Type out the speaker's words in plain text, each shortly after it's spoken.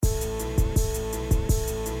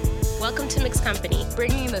Welcome to Mixed Company,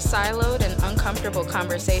 bringing the siloed and uncomfortable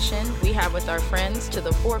conversation we have with our friends to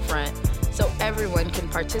the forefront so everyone can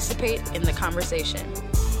participate in the conversation.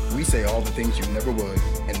 We say all the things you never would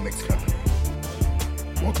in Mixed Company.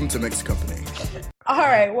 Welcome to Mixed Company. All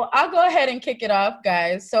right, well, I'll go ahead and kick it off,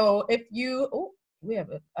 guys. So we have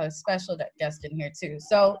a special guest in here too.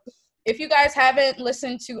 So if you guys haven't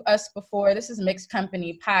listened to us before, this is Mixed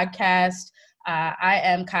Company Podcast. I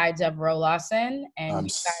am Kai Devereaux Lawson, and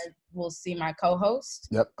you guys will see my co-host.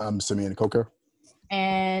 Yep, I'm Simeon Coker.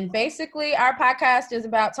 And basically, our podcast is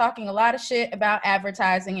about talking a lot of shit about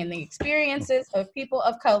advertising and the experiences of people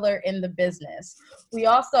of color in the business. We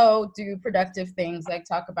also do productive things like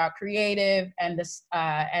talk about creative and the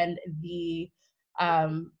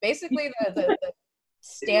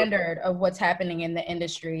standard of what's happening in the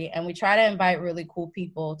industry. And we try to invite really cool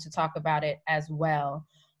people to talk about it as well.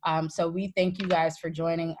 So we thank you guys for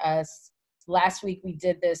joining us. Last week we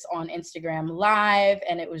did this on Instagram Live,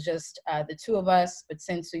 and it was just the two of us. But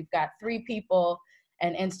since we've got three people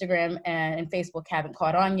and Instagram and Facebook haven't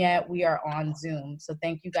caught on yet, we are on Zoom. So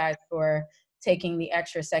thank you guys for taking the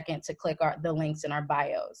extra second to click the links in our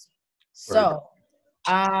bios. So,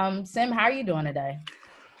 Sim, how are you doing today?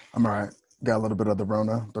 I'm all right. Got a little bit of the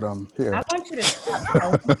Rona, but I'm here. I want you to stop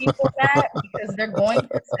telling people that because they're going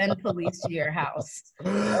to send police to your house.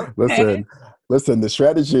 Okay? Listen, the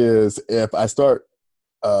strategy is if I start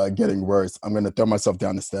getting worse, I'm going to throw myself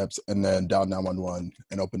down the steps and then dial 911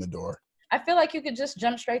 and open the door. I feel like you could just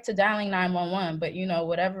jump straight to dialing 911, but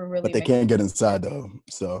whatever really. But they can't get inside though,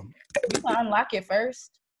 so. You can unlock it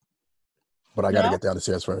first. But I got to get down the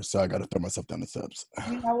stairs first, so I got to throw myself down the steps.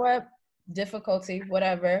 You know what? Difficulty,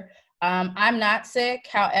 whatever. I'm not sick.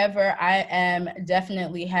 However, I am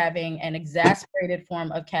definitely having an exacerbated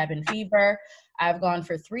form of cabin fever. I've gone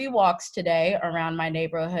for 3 walks today around my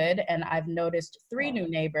neighborhood, and I've noticed 3 new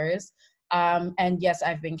neighbors. And yes,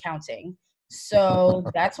 I've been counting. So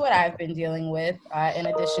that's what I've been dealing with, in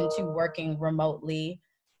addition to working remotely.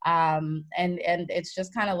 And it's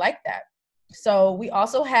just kind of like that. So we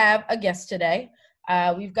also have a guest today.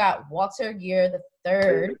 We've got Walter Gear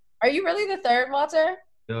III. Are you really the third, Walter?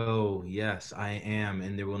 Oh, yes, I am.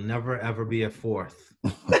 And there will never, ever be a fourth.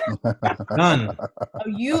 None.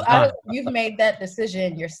 Oh, you've made that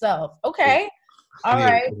decision yourself. Okay. All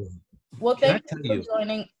right. Well, thank you for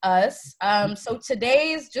joining us. So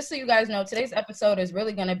just so you guys know, today's episode is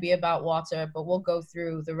really going to be about Walter, but we'll go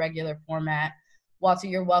through the regular format. Walter,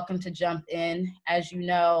 you're welcome to jump in. As you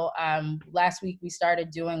know, last week we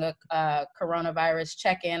started doing a coronavirus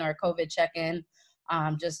check-in or COVID check-in.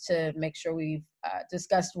 Just to make sure we've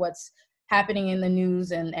discussed what's happening in the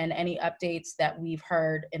news and any updates that we've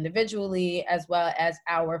heard individually, as well as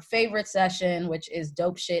our favorite session, which is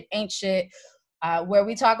Dope Shit Ain't Shit, where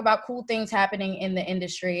we talk about cool things happening in the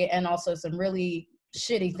industry and also some really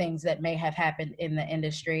shitty things that may have happened in the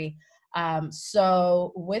industry.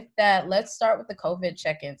 So with that, let's start with the COVID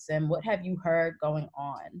check-ins. And what have you heard going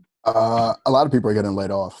on? A lot of people are getting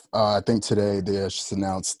laid off. I think today they just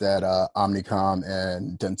announced that Omnicom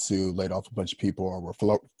and Dentsu laid off a bunch of people or were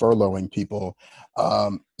furloughing people.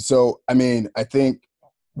 So, I mean, I think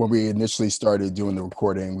when we initially started doing the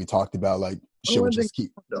recording, we talked about should we just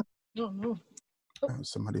keep...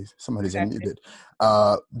 Somebody's unmuted.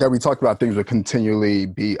 That we talked about things would continually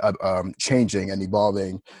be changing and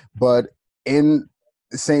evolving. But in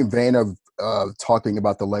the same vein of talking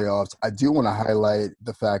about the layoffs, I do want to highlight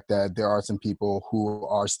the fact that there are some people who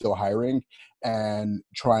are still hiring and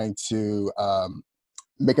trying to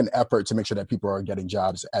make an effort to make sure that people are getting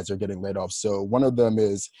jobs as they're getting laid off. So one of them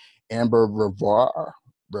is Amber Revoir,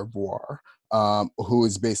 who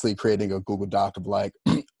is basically creating a Google Doc of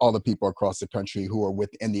all the people across the country who are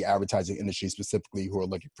within the advertising industry specifically who are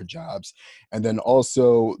looking for jobs. And then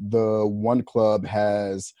also the One Club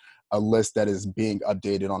has a list that is being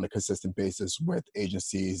updated on a consistent basis with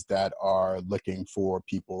agencies that are looking for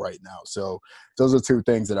people right now. So those are 2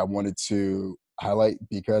 things that I wanted to highlight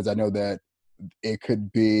because I know that it could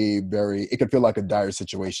feel like a dire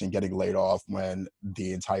situation getting laid off when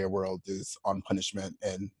the entire world is on punishment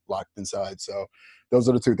and locked inside. So those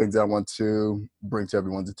are the 2 things that I want to bring to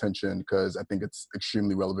everyone's attention because I think it's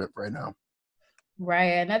extremely relevant right now.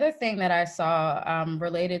 Right. Another thing that I saw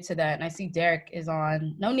related to that, and I see Derek is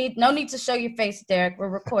on. No need to show your face, Derek. We're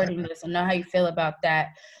recording this. I know how you feel about that.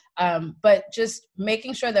 But just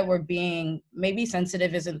making sure that we're being, maybe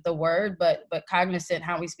sensitive isn't the word, but cognizant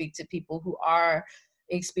how we speak to people who are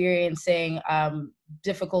experiencing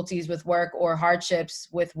difficulties with work or hardships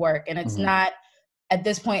with work. And it's not, at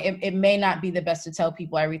this point, it may not be the best to tell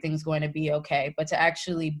people everything's going to be okay, but to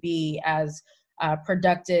actually be as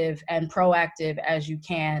productive and proactive as you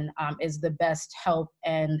can is the best help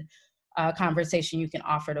and conversation you can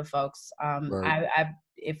offer to folks. Right.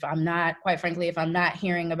 If I'm not, quite frankly, if I'm not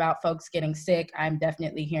hearing about folks getting sick, I'm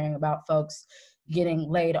definitely hearing about folks getting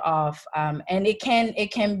laid off. And it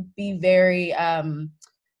can be very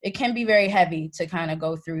heavy to kind of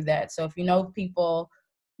go through that. So if you know people,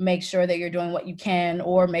 make sure that you're doing what you can,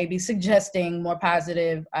 or maybe suggesting more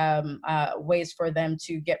positive ways for them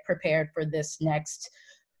to get prepared for this next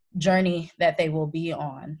journey that they will be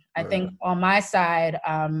on. I think on my side,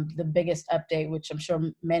 the biggest update, which I'm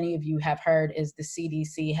sure many of you have heard, is the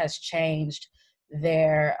CDC has changed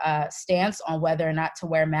their stance on whether or not to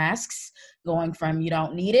wear masks, going from you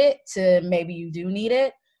don't need it to maybe you do need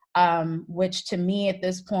it, which to me at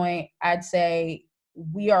this point, I'd say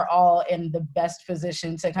we are all in the best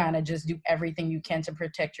position to kind of just do everything you can to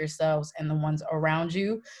protect yourselves and the ones around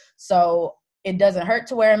you. So it doesn't hurt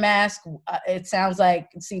to wear a mask. It sounds like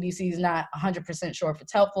CDC is not 100% sure if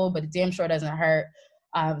it's helpful, but it damn sure doesn't hurt.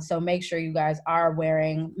 So make sure you guys are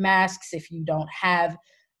wearing masks. If you don't have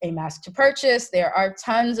a mask to purchase, there are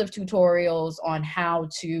tons of tutorials on how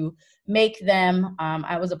to make them.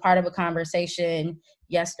 I was a part of a conversation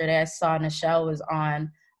yesterday. I saw Nichelle was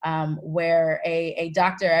on, where a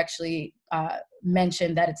doctor actually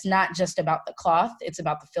mentioned that it's not just about the cloth, it's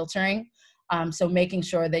about the filtering. So making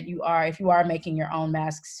sure that if you are making your own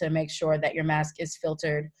masks, to make sure that your mask is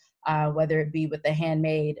filtered, whether it be with the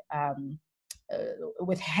handmade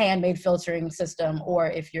filtering system, or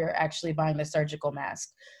if you're actually buying the surgical mask.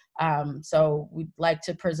 So we'd like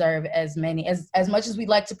to preserve as much as we'd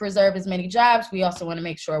like to preserve as many jobs, we also want to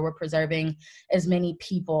make sure we're preserving as many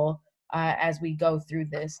people as we go through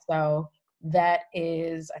this. So I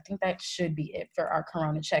think that should be it for our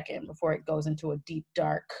Corona check-in before it goes into a deep,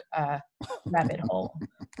 dark rabbit hole.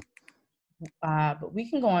 But we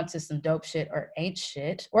can go on to some dope shit or ain't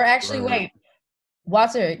shit. Or actually, wait,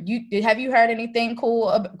 Walter, have you heard anything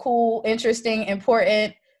cool, interesting,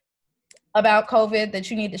 important about COVID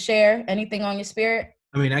that you need to share? Anything on your spirit?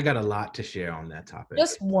 I mean, I got a lot to share on that topic.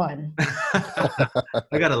 Just one.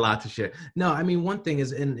 I got a lot to share. No, I mean, one thing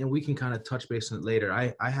is, and we can kind of touch base on it later.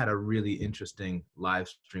 I had a really interesting live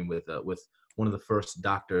stream with one of the first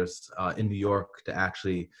doctors in New York to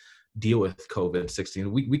actually deal with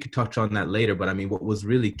COVID-19. We could touch on that later, but I mean, what was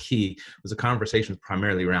really key was a conversation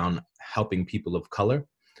primarily around helping people of color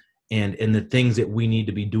and the things that we need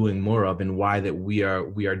to be doing more of, and why that we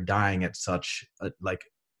are dying at such like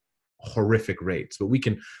horrific rates. But we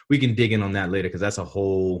can dig in on that later, because that's a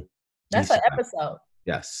whole an episode.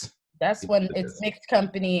 Yes, that's when it's mixed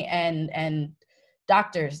company and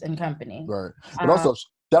doctors and company, right? But also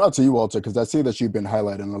shout out to you, Walter, because I see that you've been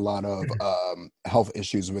highlighting a lot of health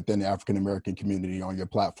issues within the African American community on your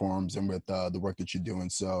platforms and with the work that you're doing.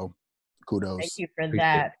 So kudos. Thank you for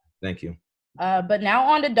that. Thank you. But now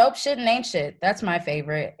on to dope shit and ain't shit. That's my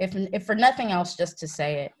favorite. If for nothing else, just to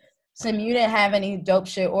say it. Sim, you didn't have any dope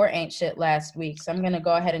shit or ain't shit last week, so I'm going to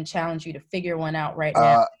go ahead and challenge you to figure one out right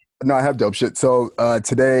now. No, I have dope shit. So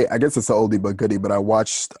today, I guess it's an oldie but goodie, but I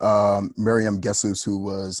watched Miriam Gessus, who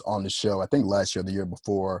was on the show, I think last year, the year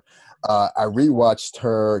before. I rewatched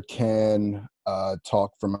her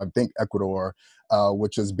talk from, I think, Ecuador,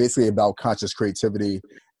 which is basically about conscious creativity.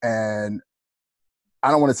 And I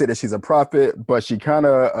don't want to say that she's a prophet, but she kind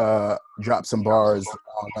of dropped some bars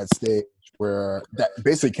on that stage where that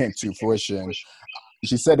basically came to fruition.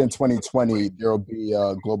 She said in 2020, there will be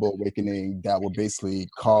a global awakening that will basically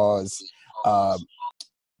cause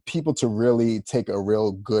people to really take a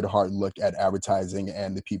real good hard look at advertising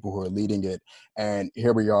and the people who are leading it. And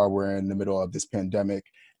here we are, we're in the middle of this pandemic.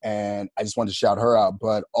 And I just wanted to shout her out.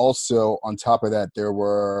 But also on top of that, there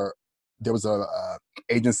was a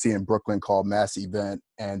agency in Brooklyn called Mass Event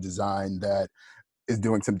and Design that is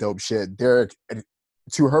doing some dope shit. They're,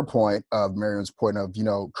 to her point of Miriam's point of,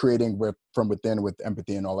 creating from within with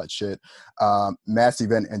empathy and all that shit. Mass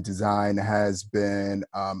Event and Design has been,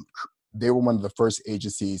 they were one of the first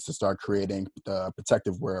agencies to start creating the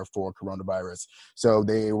protective wear for coronavirus. So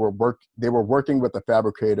they were working with a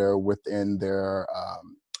fabricator within their,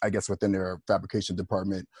 within their fabrication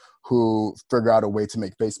department, who figure out a way to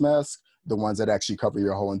make face masks, the ones that actually cover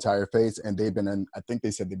your whole entire face. And I think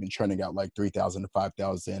they said they've been churning out like 3,000 to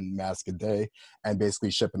 5,000 masks a day and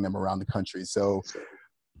basically shipping them around the country. So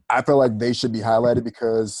I feel like they should be highlighted,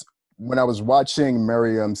 because when I was watching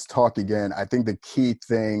Miriam's talk again, I think the key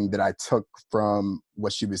thing that I took from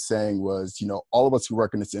what she was saying was, all of us who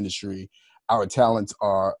work in this industry, our talents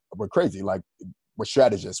we're crazy. Like, we're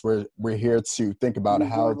strategists. We're here to think about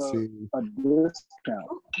how to. A discount.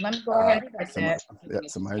 Let me go ahead and get that. Yeah,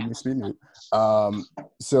 somebody needs to be mute.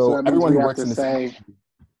 So everyone who works in this,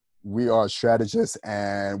 we are strategists,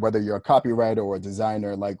 and whether you're a copywriter or a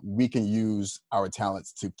designer, like, we can use our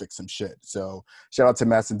talents to fix some shit. So shout out to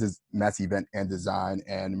Mass Event and Design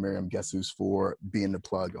and Miriam Gessus for being the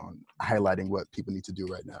plug on highlighting what people need to do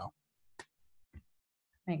right now.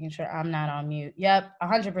 Making sure I'm not on mute. Yep,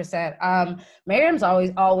 100%. Miriam's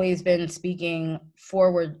always been speaking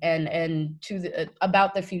forward and to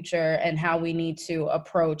about the future and how we need to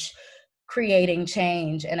approach creating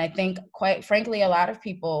change. And I think, quite frankly, a lot of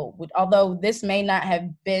people would, although this may not have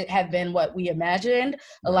been what we imagined,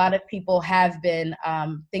 a lot of people have been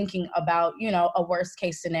thinking about, a worst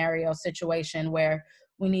case scenario situation where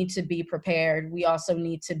we need to be prepared. We also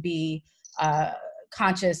need to be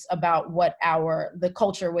conscious about what the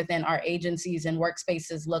culture within our agencies and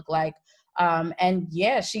workspaces look like. And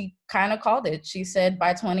yeah, she kind of called it. She said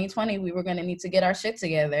by 2020, we were going to need to get our shit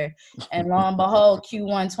together. And lo and behold,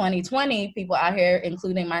 Q1 2020, people out here,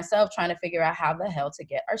 including myself, trying to figure out how the hell to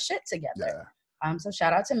get our shit together. Yeah. So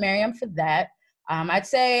shout out to Miriam for that. I'd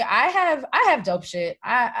say I have dope shit.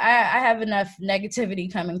 I have enough negativity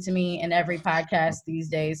coming to me in every podcast these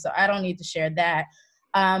days, so I don't need to share that.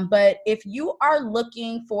 But if you are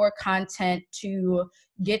looking for content to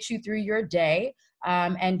get you through your day,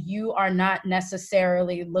 and you are not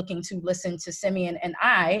necessarily looking to listen to Simeon and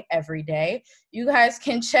I every day, you guys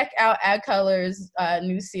can check out AdColor's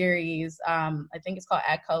new series. I think it's called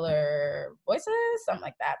AdColor Voices, something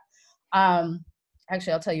like that.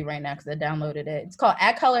 Actually, I'll tell you right now because I downloaded it. It's called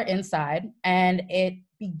AdColor Inside, and it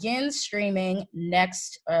begins streaming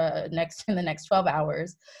next in the next 12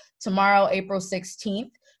 hours. Tomorrow, April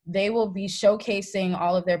 16th, they will be showcasing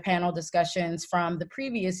all of their panel discussions from the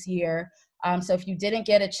previous year. So if you didn't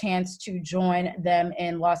get a chance to join them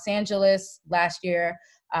in Los Angeles last year,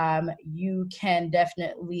 you can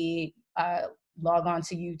definitely log on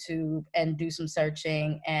to YouTube and do some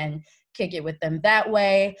searching and kick it with them that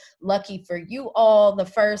way. Lucky for you all, the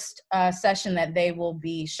first session that they will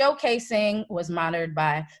be showcasing was moderated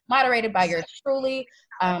by yours truly.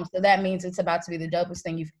 So that means it's about to be the dopest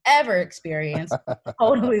thing you've ever experienced.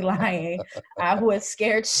 Totally lying. I was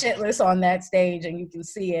scared shitless on that stage, and you can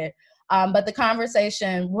see it. But the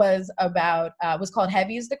conversation was called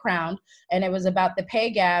Heavy is the Crown, and it was about the pay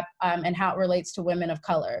gap and how it relates to women of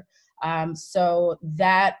color. So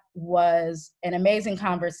that was an amazing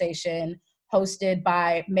conversation hosted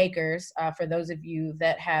by Makers. For those of you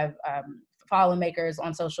that have followed Makers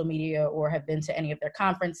on social media or have been to any of their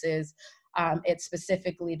conferences, it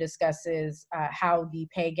specifically discusses how the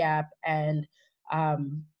pay gap and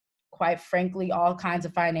quite frankly, all kinds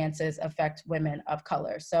of finances affect women of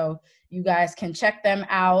color. So you guys can check them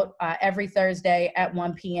out every Thursday at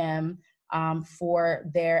 1 p.m. For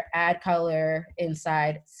their AdColor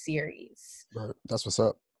Inside series. Right. That's what's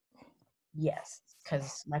up. Yes,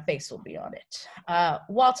 because my face will be on it.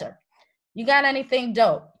 Walter, you got anything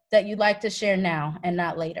dope that you'd like to share now and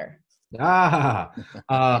not later?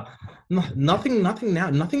 Nothing now.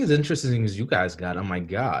 Nothing as interesting as you guys got. Oh my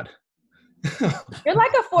God. You're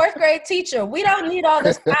like a fourth grade teacher. We don't need all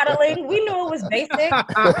this coddling. We knew it was basic.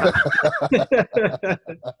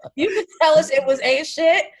 You could tell us it was A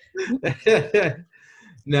shit.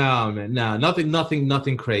 No, man, no,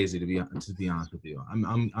 nothing crazy to be honest with you.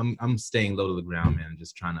 I'm staying low to the ground, man.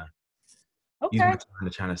 Just trying to use my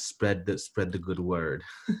time to spread the good word.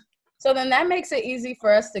 So then that makes it easy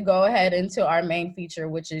for us to go ahead into our main feature,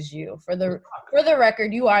 which is you. For the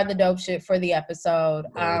record, you are the dope shit for the episode.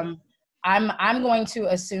 I'm going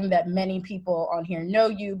to assume that many people on here know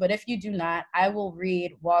you, but if you do not, I will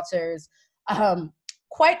read Walter's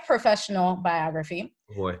quite professional biography.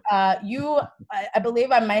 Boy. I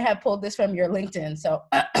believe I might have pulled this from your LinkedIn. So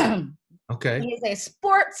okay. He is a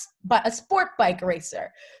sport bike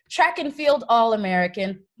racer, track and field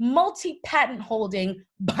All-American, multi-patent holding,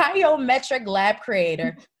 biometric lab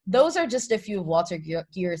creator. Those are just a few of Walter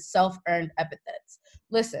Gear's self-earned epithets.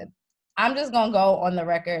 Listen, I'm just going to go on the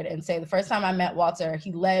record and say the first time I met Walter,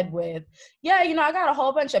 he led with, I got a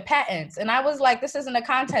whole bunch of patents. And I was like, this isn't a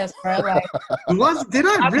contest, bro. Like, did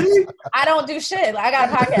I really? I don't do shit. Like, I got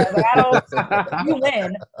a podcast. Like, I don't, you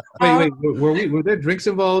win. Wait, were there drinks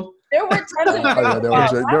involved? There were tons of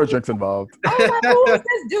drinks. There were drinks involved. I was like, who is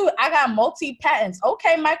this dude? I got multi-patents.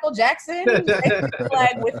 Okay, Michael Jackson.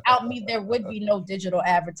 Like, without me, there would be no digital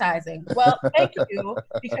advertising. Well, thank you,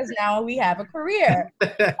 because now we have a career.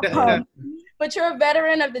 But you're a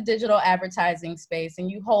veteran of the digital advertising space, and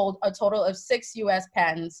you hold a total of 6 U.S.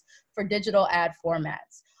 patents for digital ad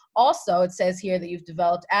formats. Also, it says here that you've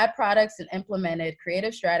developed ad products and implemented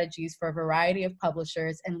creative strategies for a variety of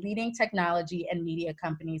publishers and leading technology and media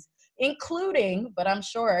companies, including, but I'm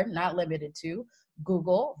sure not limited to,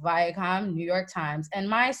 Google, Viacom, New York Times, and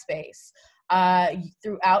MySpace.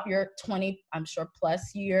 Throughout your 20, I'm sure,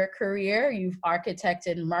 plus year career, you've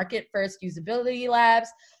architected market-first usability labs,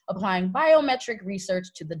 applying biometric research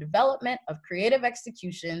to the development of creative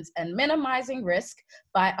executions and minimizing risk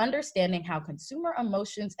by understanding how consumer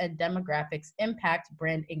emotions and demographics impact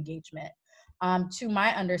brand engagement. To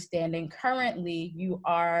my understanding, currently you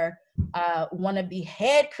are one of the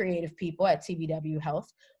head creative people at TBW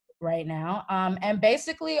Health right now. And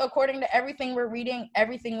basically, according to everything we're reading,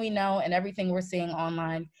 everything we know, and everything we're seeing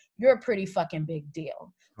online, you're a pretty fucking big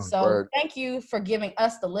deal. So thank you for giving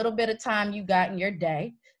us the little bit of time you got in your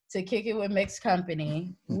day to kick it with Mixed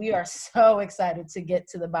Company. We are so excited to get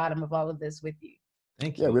to the bottom of all of this with you.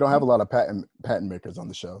 Thank you. Yeah, we don't have a lot of patent makers on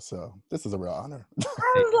the show, so this is a real honor.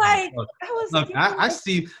 I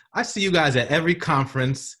see you guys at every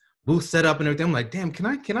conference, booth set up and everything. I'm like, damn, can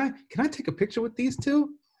I take a picture with these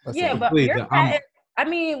two? Yeah, but your patent, I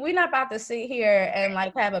mean, we're not about to sit here and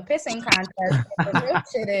like have a pissing contest. The real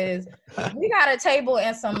shit is, we got a table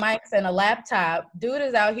and some mics and a laptop. Dude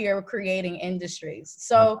is out here creating industries.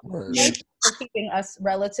 So thank you for keeping us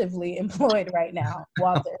relatively employed right now,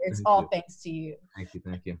 Walter. It's all thanks to you.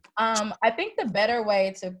 Thank you. I think the better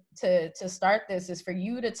way to start this is for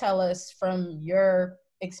you to tell us from your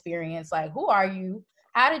experience, like, who are you?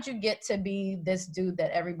 How did you get to be this dude that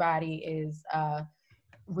everybody is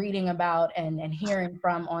reading about and hearing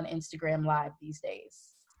from on Instagram Live these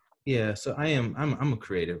days? Yeah, so I'm a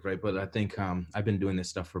creative, right? But I think I've been doing this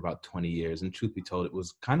stuff for about 20 years, and truth be told, it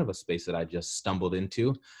was kind of a space that I just stumbled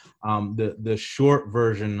into. The short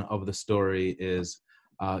version of the story is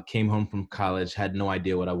came home from college, had no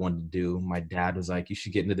idea what I wanted to do. My dad was like, "You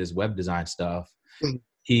should get into this web design stuff."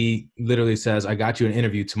 He literally says, "I got you an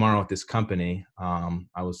interview tomorrow at this company."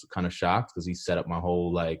 I was kind of shocked because he set up my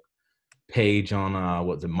whole like page on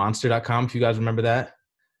monster.com, if you guys remember that.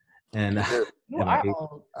 And I'm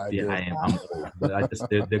old. I'm old, but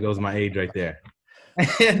there goes my age right there.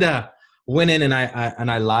 And went in and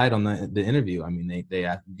I lied on the interview. I mean, they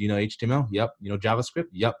asked, "Do you know HTML?" Yep. "You know JavaScript?"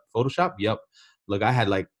 Yep. "Photoshop?" Yep. Look, I had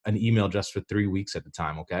like an email just for 3 weeks at the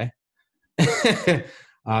time. Okay.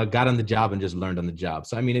 Got on the job and just learned on the job.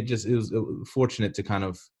 So I mean, it was fortunate to kind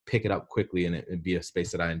of pick it up quickly and it be a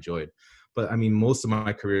space that I enjoyed. But I mean, most of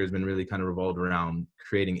my career has been really kind of revolved around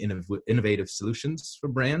creating innovative solutions for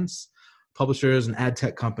brands, publishers, and ad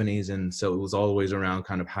tech companies. And so it was always around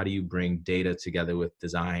kind of how do you bring data together with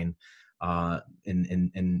design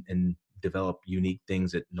and develop unique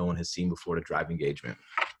things that no one has seen before to drive engagement.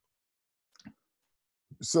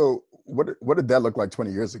 So what did that look like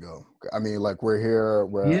 20 years ago? I mean, like we're here,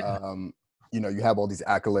 you have all these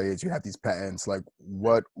accolades, you have these patents. Like,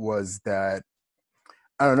 what was that?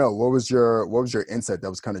 I don't know. What was your insight that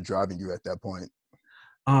was kind of driving you at that point?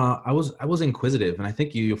 I was inquisitive, and I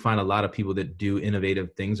think you'll find a lot of people that do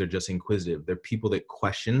innovative things are just inquisitive. They're people that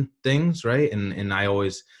question things, right? And I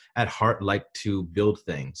always, at heart, like to build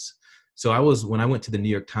things. So when I went to the New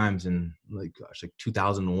York Times in like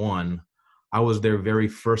 2001, I was their very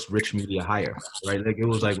first rich media hire, right? Like it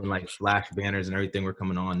was like when like flash banners and everything were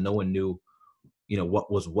coming on. No one knew,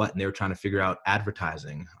 what was what, and they were trying to figure out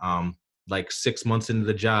advertising. Like 6 months into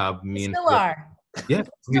the job, me and still are. Yeah,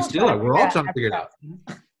 we still are. We're all trying to figure it out.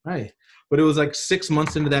 Right. But it was like 6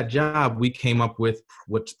 months into that job, we came up with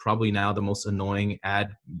what's probably now the most annoying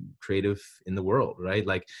ad creative in the world, right?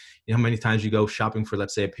 Like, how many times you go shopping for,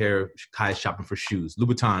 let's say, a pair of Kai shopping for shoes,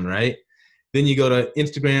 Louboutin, right? Then you go to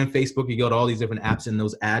Instagram, Facebook, you go to all these different apps, and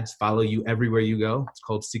those ads follow you everywhere you go. It's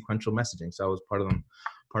called sequential messaging. So I was part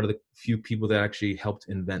of the few people that actually helped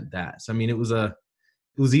invent that. So, I mean, it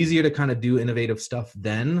was easier to kind of do innovative stuff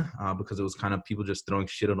then because it was kind of people just throwing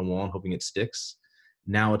shit on the wall and hoping it sticks.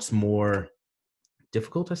 Now it's more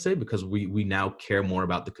difficult, I say, because we now care more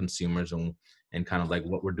about the consumers and kind of like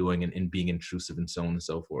what we're doing and being intrusive and so on and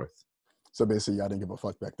so forth. So basically, y'all didn't give a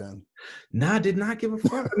fuck back then? Nah, I did not give a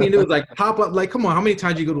fuck. I mean, it was like pop-up, like, come on, how many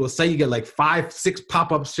times you go to a site, you get like 5-6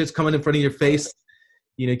 pop-up shits coming in front of your face.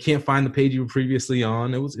 You can't find the page you were previously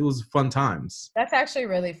on. It was fun times. That's actually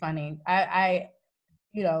really funny. I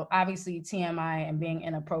obviously TMI and being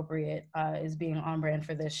inappropriate is being on brand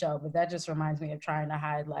for this show, but that just reminds me of trying to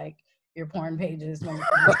hide like your porn pages.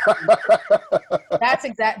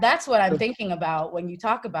 That's what I'm thinking about when you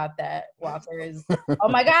talk about that, Walter, is, oh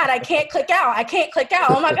my God, I can't click out.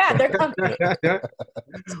 Oh my God, they're coming.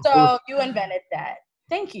 So you invented that.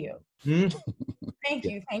 Thank you. Thank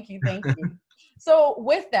you. So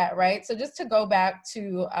with that, right? So just to go back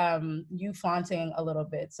to you flaunting a little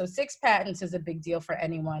bit. So 6 patents is a big deal for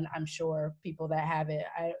anyone. I'm sure people that have it.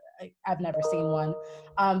 I've never seen one.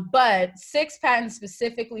 But 6 patents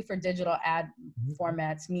specifically for digital ad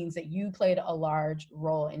formats means that you played a large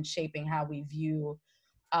role in shaping how we view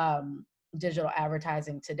digital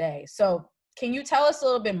advertising today. So can you tell us a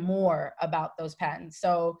little bit more about those patents?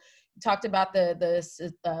 So you talked about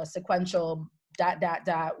the sequential ...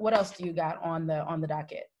 What else do you got on the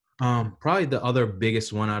docket? Probably the other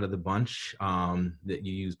biggest one out of the bunch that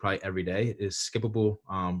you use probably every day is skippable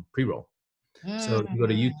pre-roll. So you go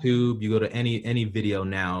to YouTube, you go to any video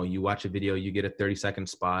now, you watch a video, you get a 30-second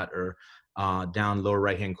spot, or down lower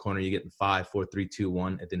right-hand corner, you get 5, 4, 3, 2,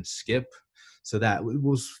 1, and then skip. So that what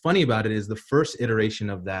was funny about it is the first iteration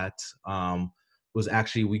of that was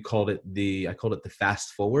actually, I called it the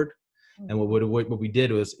fast forward. And what we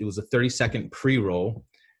did was it was a 30-second pre-roll.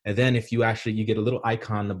 And then if you get a little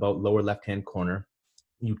icon about lower left-hand corner,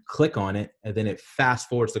 you click on it, and then it fast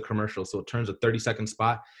forwards the commercial. So it turns a 30-second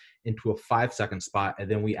spot into a 5-second spot.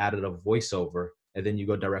 And then we added a voiceover, and then you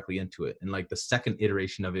go directly into it. And like the second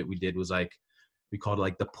iteration of it we did was like, we called it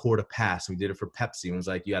like the pour to pass. We did it for Pepsi. It was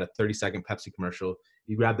like, you had a 30-second Pepsi commercial.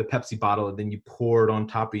 You grab the Pepsi bottle, and then you pour it on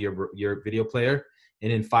top of your video player.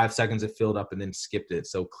 And in 5 seconds, it filled up and then skipped it.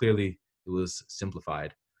 So clearly it was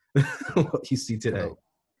simplified. What you see today.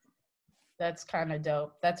 That's kind of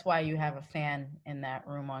dope. That's why you have a fan in that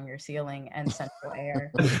room on your ceiling and central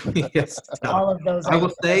air. Yes. All of those. I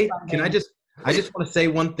will say, I just want to say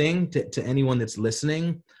one thing to anyone that's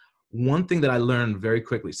listening. One thing that I learned very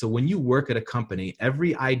quickly. So when you work at a company,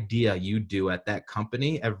 every idea you do at that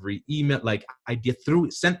company, every email, like idea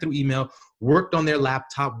sent through email, worked on their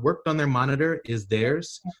laptop, worked on their monitor is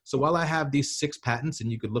theirs. So while I have these 6 patents, and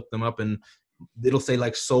you could look them up and it'll say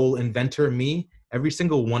like sole inventor me, every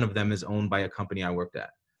single one of them is owned by a company I worked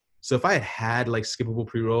at. So if I had like skippable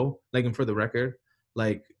pre-roll, like, and for the record,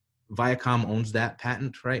 like Viacom owns that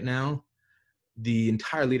patent right now. The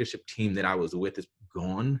entire leadership team that I was with is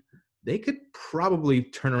gone. They could probably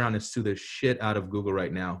turn around and sue the shit out of Google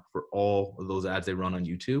right now for all of those ads they run on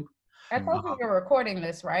YouTube. I told you you're recording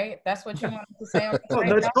this, right? That's what you wanted to say on this.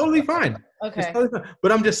 No, it's totally fine. Okay. Totally fine.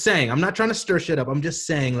 But I'm just saying, I'm not trying to stir shit up. I'm just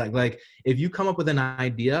saying, like if you come up with an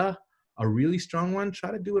idea, a really strong one, try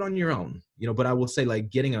to do it on your own. But I will say,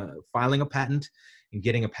 like, filing a patent and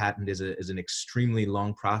getting a patent is an extremely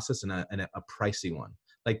long process and a pricey one.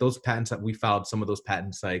 Like those patents that we filed, some of those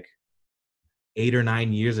patents like 8 or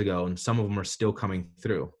 9 years ago, and some of them are still coming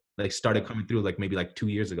through. They started coming through like maybe like 2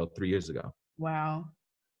 years ago, 3 years ago. Wow.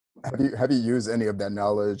 Have you used any of that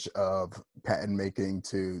knowledge of patent making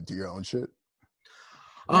to do your own shit?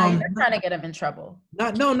 You're trying to get them in trouble.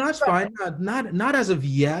 Not fine. Not as of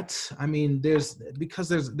yet. I mean,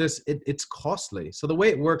 it's costly. So the way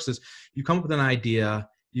it works is you come up with an idea,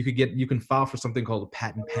 you can file for something called a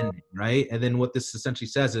patent pending, right? And then what this essentially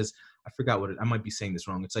says is, I forgot I might be saying this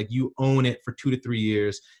wrong. It's like you own it for 2 to 3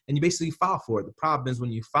 years and you basically file for it. The problem is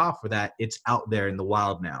when you file for that, it's out there in the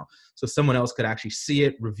wild now. So someone else could actually see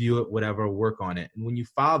it, review it, whatever, work on it. And when you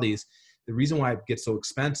file these, the reason why it gets so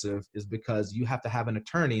expensive is because you have to have an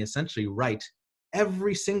attorney essentially write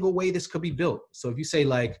every single way this could be built. So if you say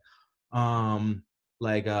like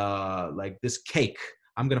this cake,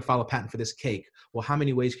 I'm going to file a patent for this cake. Well, how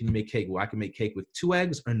many ways can you make cake? Well, I can make cake with 2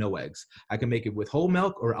 eggs or no eggs. I can make it with whole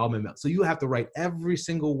milk or almond milk. So you have to write every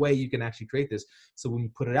single way you can actually create this. So when you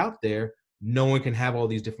put it out there, no one can have all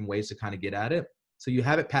these different ways to kind of get at it. So you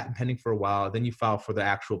have it patent pending for a while. Then you file for the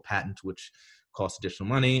actual patent, which costs additional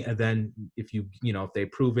money. And then if if they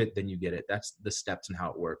approve it, then you get it. That's the steps and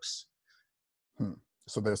how it works.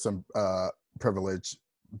 So there's some privilege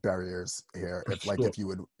barriers here. If you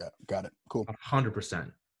would, got it. Cool.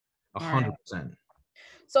 100%. 100%.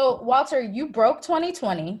 So Walter, you broke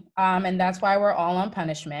 2020, and that's why we're all on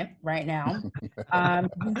punishment right now.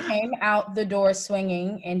 You came out the door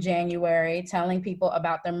swinging in January, telling people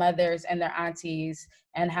about their mothers and their aunties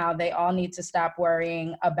and how they all need to stop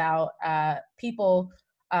worrying about people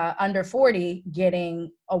under 40 getting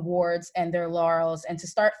awards and their laurels, and to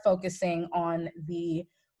start focusing on the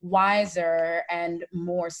wiser and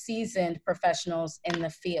more seasoned professionals in the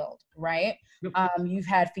field, right? Yep. You've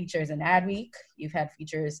had features in Adweek, you've had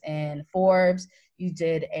features in Forbes, you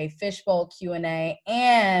did a Fishbowl Q&A,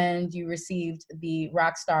 and you received the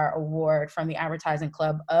Rockstar Award from the Advertising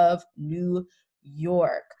Club of New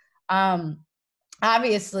York.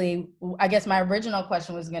 Obviously, I guess my original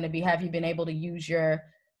question was going to be, have you been able to use your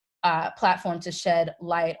platform to shed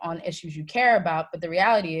light on issues you care about? But the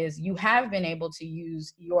reality is you have been able to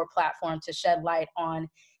use your platform to shed light on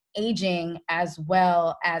aging as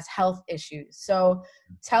well as health issues. So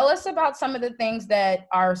tell us about some of the things that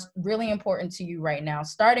are really important to you right now,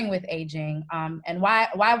 starting with aging, and why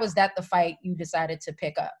was that the fight you decided to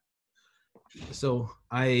pick up? So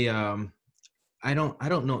I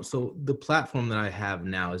don't know. So the platform that I have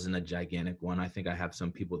now isn't a gigantic one. I think I have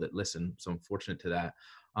some people that listen, so I'm fortunate to that.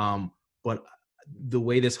 But the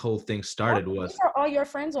way this whole thing started was, are all your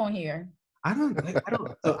friends on here? I don't.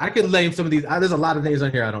 So I could name some of these. There's a lot of names on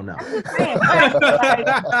here I don't know.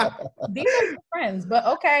 These are your friends, but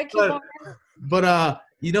okay, keep on. But I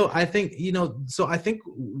think So I think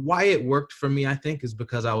why it worked for me, I think, is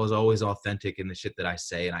because I was always authentic in the shit that I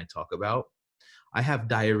say and I talk about. I have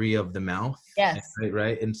diarrhea of the mouth. Yes.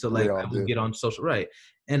 Right. And so I will get on social, right.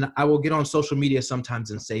 And I will get on social media sometimes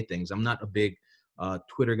and say things. I'm not a big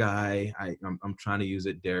Twitter guy. I'm trying to use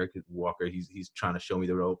it. Derek Walker, he's trying to show me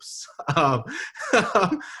the ropes. And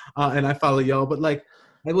I follow y'all, but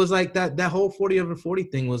it was like that whole 40 over 40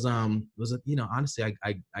 thing was honestly,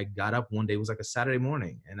 I got up one day, it was like a Saturday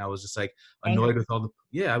morning, and I was just like annoyed with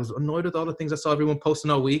I was annoyed with all the things I saw everyone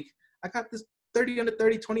posting all week. I got this 30 under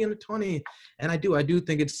 30, 20 under 20. And I do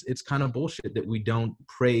think it's kind of bullshit that we don't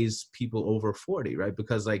praise people over 40, right?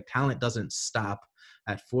 Because talent doesn't stop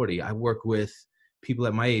at 40. I work with people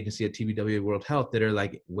at my agency at TBWA World Health that are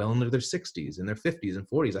well into their 60s and their 50s and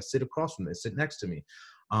 40s. I sit across from them, they sit next to me.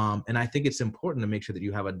 And I think it's important to make sure that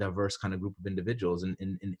you have a diverse kind of group of individuals. And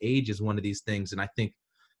age is one of these things. And I think,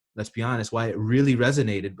 let's be honest, why it really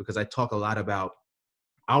resonated, because I talk a lot about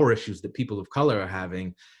our issues that people of color are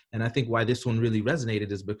having. And I think why this one really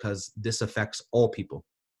resonated is because this affects all people,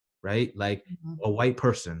 right? A white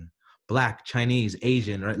person, Black, Chinese,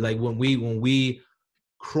 Asian, right? When we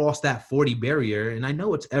cross that 40 barrier, and I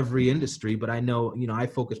know it's every industry, but I know, I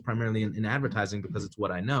focus primarily in advertising because it's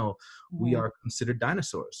what I know. We are considered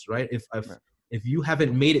dinosaurs, right? If you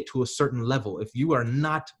haven't made it to a certain level, if you are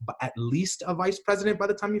not at least a vice president by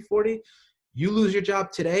the time you're 40, you lose your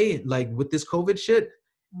job today, with this COVID shit,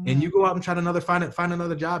 and you go out and try to find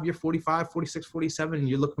another job, you're 45, 46, 47, and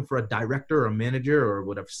you're looking for a director or a manager or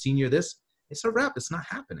whatever, senior it's a wrap. It's not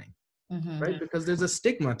happening, right? Because there's a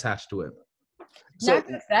stigma attached to it. Not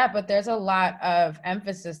just that, but there's a lot of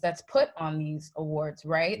emphasis that's put on these awards,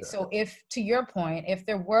 right? Yeah. So to your point, if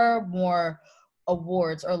there were more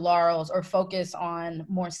awards or laurels or focus on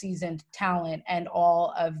more seasoned talent and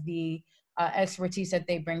all of the expertise that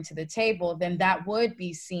they bring to the table, then that would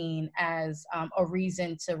be seen as a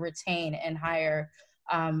reason to retain and hire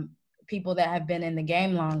people that have been in the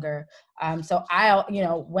game longer. So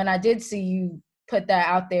when I did see you put that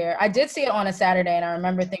out there, I did see it on a Saturday, and I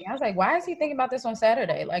remember thinking, I was like, why is he thinking about this on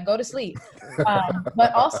Saturday? Go to sleep.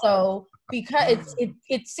 But also because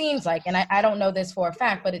it seems like, and I don't know this for a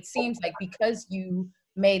fact, but it seems like because you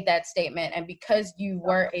made that statement and because you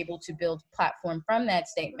were able to build a platform from that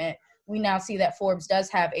statement, we now see that Forbes does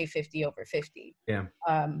have a 50 over 50. Yeah.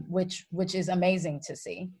 Which is amazing to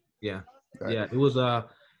see. Yeah. Yeah. It was I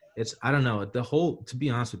don't know, to be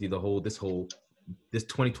honest with you, this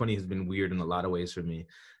 2020 has been weird in a lot of ways for me.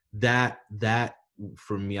 That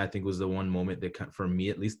for me, I think was the one moment that, for me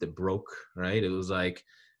at least, that broke, right? It was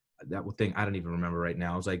that thing, I don't even remember right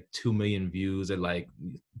now. It was 2 million views at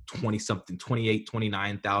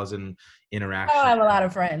 29,000 interactions. I have a lot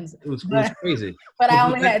of friends. It was crazy. But I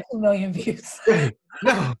only had 2 million views.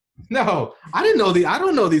 No, I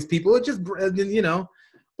don't know these people. It just, but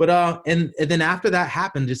and then after that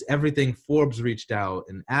happened, just everything, Forbes reached out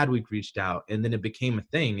and Adweek reached out, and then it became a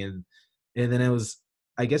thing. And then it was,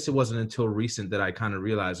 I guess it wasn't until recent that I kind of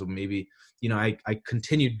realized, well, maybe, I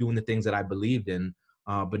continued doing the things that I believed in,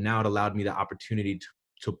 but now it allowed me the opportunity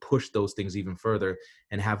to push those things even further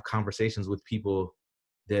and have conversations with people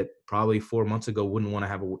that probably 4 months ago wouldn't want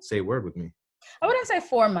to say a word with me. I wouldn't say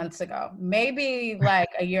 4 months ago, maybe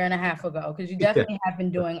a year and a half ago, because you definitely have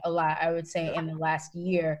been doing a lot, I would say, in the last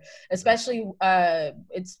year, especially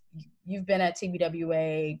you've been at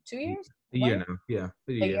TBWA 2 years? A year now, yeah.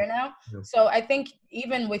 A year now? Yeah. So I think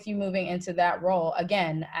even with you moving into that role,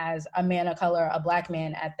 again, as a man of color, a Black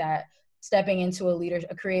man at that, stepping into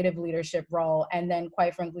a creative leadership role, and then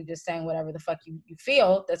quite frankly, just saying whatever the fuck you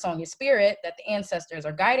feel that's on your spirit, that the ancestors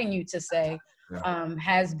are guiding you to say,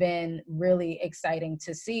 has been really exciting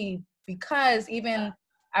to see, because even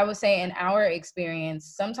I would say in our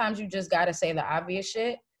experience, sometimes you just got to say the obvious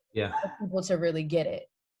shit for people to really get it.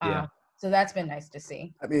 So that's been nice to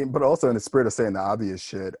see. I mean, but also in the spirit of saying the obvious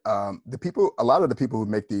shit, a lot of the people who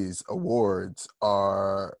make these awards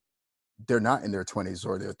they're not in their 20s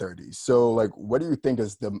or their 30s. So what do you think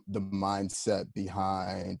is the mindset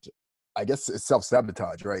behind, I guess it's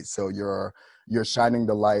self-sabotage, right? So you're shining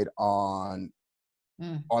the light on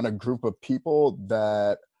on a group of people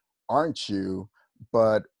that aren't you,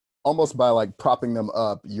 but almost by like propping them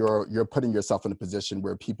up, you're putting yourself in a position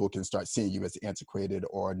where people can start seeing you as antiquated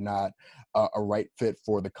or not a right fit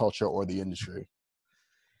for the culture or the industry?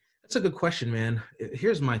 That's a good question, man.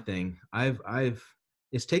 Here's my thing.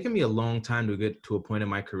 It's taken me a long time to get to a point in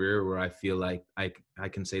my career where I feel like I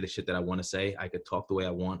can say the shit that I want to say. I could talk the way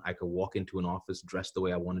I want. I could walk into an office dressed the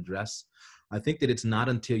way I want to dress. I think that it's not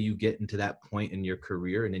until you get into that point in your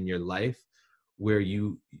career and in your life where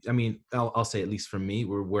I'll say, at least for me,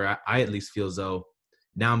 where I at least feel as though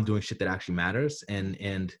now I'm doing shit that actually matters.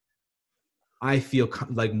 And I feel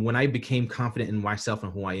like when I became confident in myself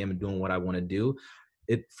and who I am and doing what I want to do,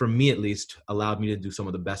 it, for me at least, allowed me to do some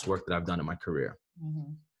of the best work that I've done in my career.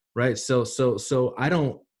 Mm-hmm. Right. So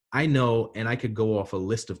I know, and I could go off a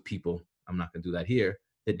list of people, I'm not going to do that here,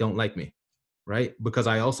 that don't like me. Right. Because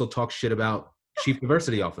I also talk shit about chief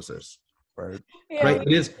diversity officers. Right. Yeah, right.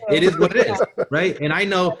 It is what it is. Right. And I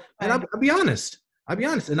know, and I'll be honest.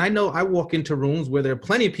 And I know I walk into rooms where there are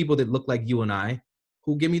plenty of people that look like you and I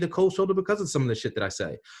who give me the cold shoulder because of some of the shit that I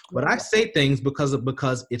say. But I say things because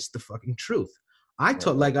it's the fucking truth. I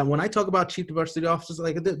talk like when I talk about chief diversity officers,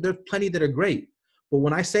 like there's plenty that are great. But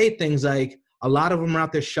when I say things like a lot of them are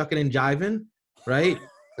out there shucking and jiving, right?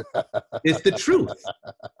 It's the truth.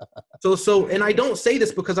 So, and I don't say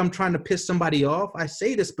this because I'm trying to piss somebody off. I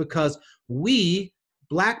say this because we,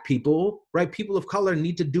 Black people, right, people of color,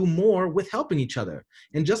 need to do more with helping each other.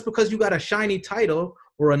 And just because you got a shiny title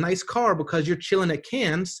or a nice car because you're chilling at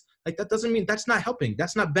Cannes, like that doesn't mean that's not helping.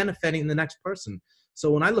 That's not benefiting the next person.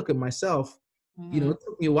 So when I look at myself, you know, it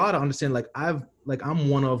took me a while to understand, I'm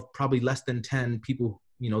one of probably less than 10 people,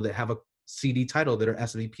 you know, that have a CD title that are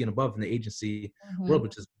SVP and above in the agency world,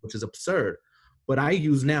 which is absurd. But I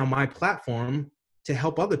use now my platform to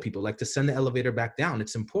help other people, like to send the elevator back down.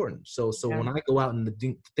 It's important. So when I go out and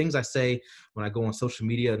the things I say, when I go on social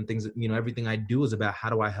media and things, you know, everything I do is about how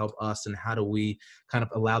do I help us and how do we kind of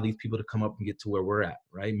allow these people to come up and get to where we're at,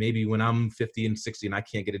 right? Maybe when I'm 50 and 60 and I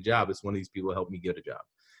can't get a job, it's one of these people help me get a job.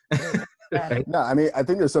 Right? No, I mean, I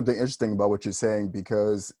think there's something interesting about what you're saying,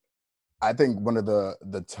 because I think one of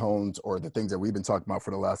the tones or the things that we've been talking about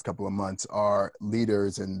for the last couple of months are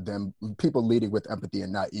leaders and them people leading with empathy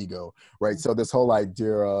and not ego, right? So this whole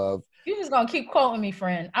idea of, you just gonna keep quoting me,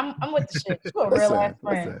 friend. I'm with the shit. You a real ass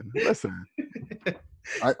friend. Listen.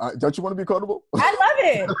 I don't you want to be quotable? I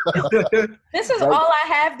love it. This is all I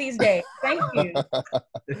have these days. Thank you.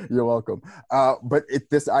 You're welcome. But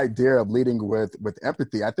this idea of leading with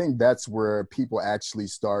empathy, I think that's where people actually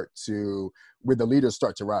where the leaders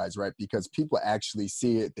start to rise, right? Because people actually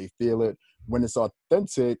see it, they feel it. When it's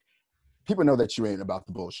authentic, people know that you ain't about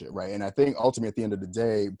the bullshit, right? And I think ultimately at the end of the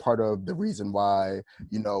day, part of the reason why,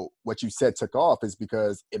 you know, what you said took off is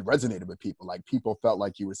because it resonated with people. Like people felt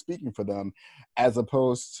like you were speaking for them, as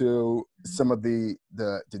opposed to some of the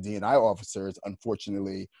D&I officers.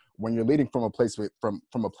 Unfortunately, when you're leading from a place from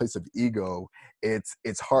a place of ego,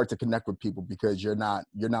 it's hard to connect with people because you're not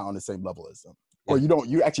on the same level as them, or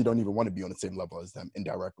you actually don't even want to be on the same level as them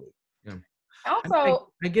indirectly. Yeah.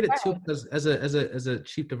 Also, I get it too, because as a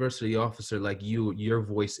chief diversity officer, like your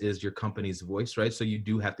voice is your company's voice, right? So you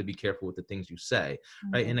do have to be careful with the things you say,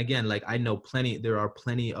 right? And again, like I know there are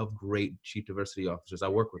plenty of great chief diversity officers. I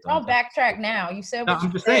work with them. Don't backtrack now. You said what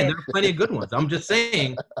I'm just saying there are plenty of good ones. I'm just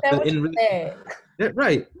saying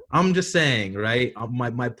right. I'm just saying, right?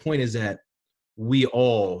 My point is that we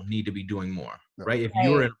all need to be doing more, right? If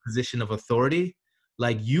you're in a position of authority,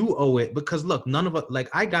 like you owe it, because look, none of us, like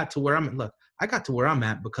I got to where I'm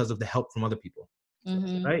at because of the help from other people,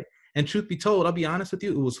 right? And truth be told, I'll be honest with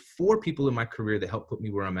you, it was 4 people in my career that helped put me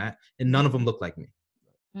where I'm at, and none of them look like me.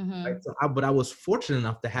 Right? So but I was fortunate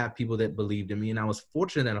enough to have people that believed in me, and I was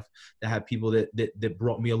fortunate enough to have people that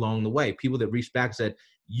brought me along the way. People that reached back and said,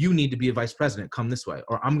 "You need to be a vice president. Come this way,"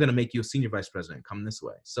 or "I'm going to make you a senior vice president. Come this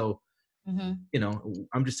way." So, you know,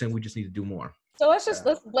 I'm just saying we just need to do more. So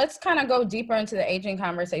let's kind of go deeper into the aging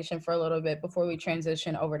conversation for a little bit before we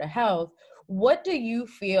transition over to health. What do you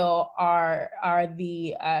feel are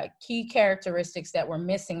the key characteristics that we're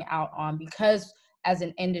missing out on because as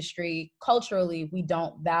an industry, culturally, we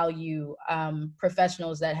don't value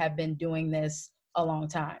professionals that have been doing this a long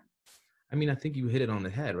time? I mean, I think you hit it on the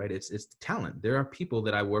head, right? It's talent. There are people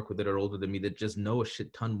that I work with that are older than me that just know a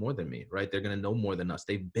shit ton more than me, right? They're going to know more than us.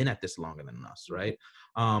 They've been at this longer than us, right?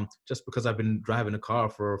 Just because I've been driving a car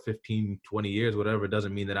for 15, 20 years, whatever,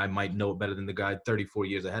 doesn't mean that I might know it better than the guy 34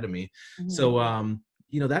 years ahead of me. So,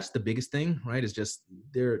 you know, that's the biggest thing, right? Is just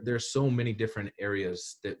there's so many different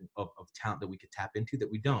areas of talent that we could tap into that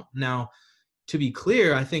we don't. Now, to be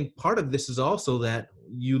clear, I think part of this is also that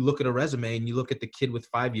you look at a resume and you look at the kid with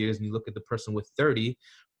 5 years and you look at the person with 30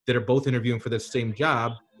 that are both interviewing for the same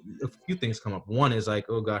job. A few things come up. One is like,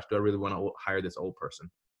 oh gosh, do I really want to hire this old person?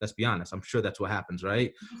 Let's be honest. I'm sure that's what happens,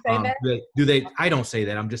 right? Say that? Do they? I don't say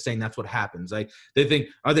that. I'm just saying that's what happens. Like they think,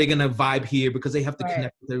 are they going to vibe here because they have to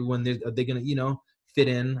connect with everyone? Are they going to, fit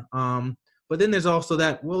in? But then there's also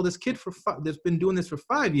that, well, this kid that's been doing this for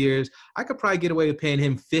 5 years, I could probably get away with paying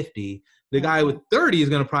him 50. The guy with 30 is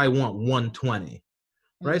going to probably want 120,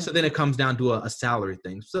 right? Mm-hmm. So then it comes down to a salary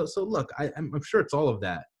thing. So look, I'm sure it's all of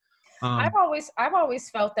that. I've always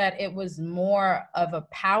felt that it was more of a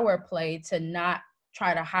power play to not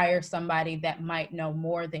try to hire somebody that might know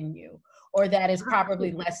more than you, or that is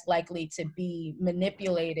probably less likely to be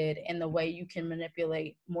manipulated in the way you can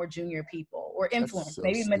manipulate more junior people, or influence. So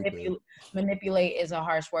maybe manipulate is a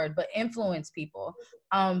harsh word, but influence people.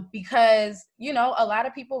 Because, a lot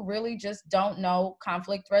of people really just don't know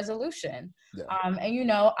conflict resolution. Yeah.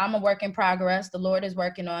 And, I'm a work in progress. The Lord is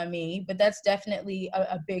working on me, but that's definitely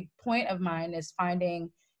a big point of mine, is finding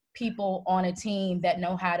people on a team that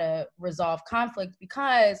know how to resolve conflict,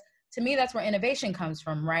 because to me, that's where innovation comes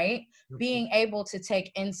from, right? Being able to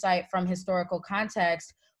take insight from historical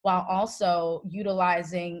context while also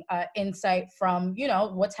utilizing insight from,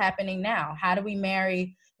 what's happening now. How do we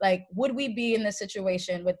marry, would we be in this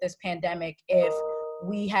situation with this pandemic if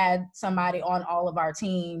we had somebody on all of our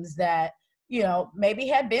teams that, maybe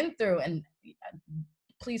had been through, and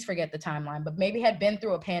please forget the timeline, but maybe had been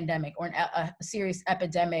through a pandemic or a serious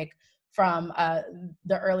epidemic from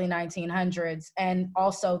the early 1900s, and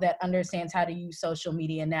also that understands how to use social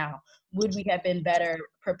media now? Would we have been better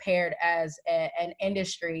prepared as an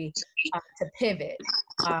industry to pivot?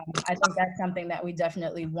 I think that's something that we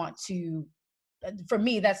definitely want to, for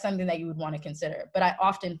me, that's something that you would want to consider. But I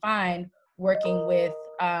often find working with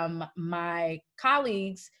my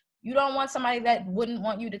colleagues, you don't want somebody that wouldn't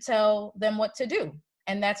want you to tell them what to do.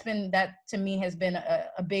 And that to me has been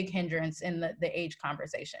a big hindrance in the age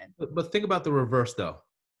conversation. But think about the reverse though,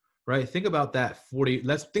 right? Think about that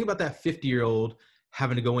let's think about that 50-year-old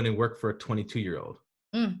having to go in and work for a 22-year-old.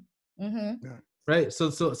 Mm-hmm. Right. So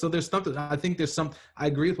there's something, I think I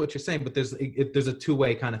agree with what you're saying, but there's a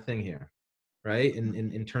two-way kind of thing here, right?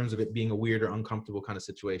 In terms of it being a weird or uncomfortable kind of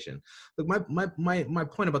situation. Look, my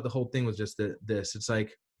point about the whole thing was just this, it's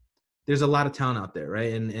like, there's a lot of talent out there,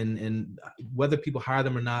 right? And whether people hire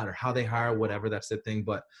them or not, or how they hire, whatever, that's their thing.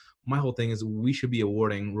 But my whole thing is we should be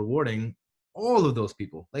rewarding all of those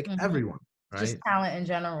people, like everyone, right? Just talent in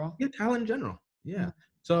general. Yeah, talent in general. Yeah.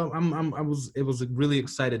 So I was really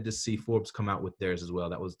excited to see Forbes come out with theirs as well.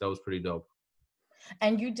 That was pretty dope.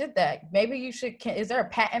 And you did that. Maybe you should. Is there a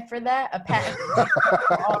patent for that? A patent for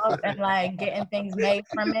off and getting things made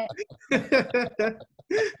from it?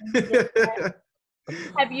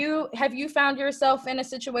 Have you found yourself in a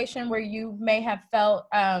situation where you may have felt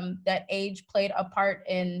that age played a part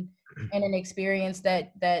in an experience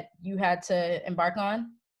that you had to embark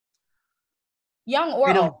on? Young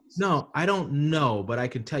or old? No, I don't know, but I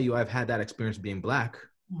can tell you I've had that experience being Black,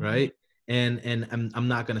 right? And I'm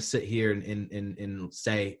not going to sit here and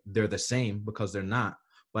say they're the same, because they're not.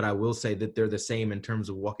 But I will say that they're the same in terms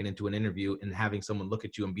of walking into an interview and having someone look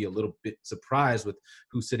at you and be a little bit surprised with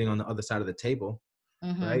who's sitting on the other side of the table.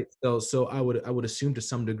 Right. So I would assume to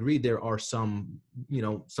some degree there are some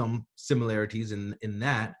similarities in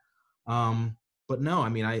that. But no, I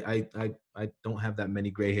mean, I don't have that many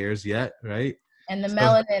gray hairs yet. Right. And the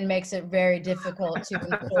melanin makes it very difficult to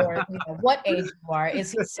ensure what age you are.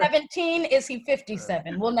 Is he 17? Is he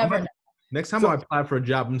 57? We'll never know. Next time I apply for a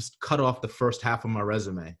job, I'm just cut off the first half of my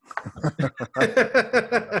resume.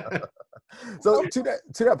 So to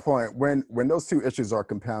that point, when those two issues are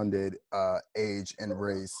compounded, age and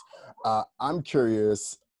race, I'm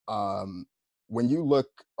curious, when you look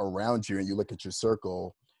around you and you look at your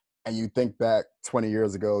circle and you think back 20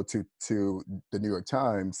 years ago to the New York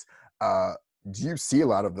Times, do you see a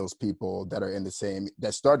lot of those people that are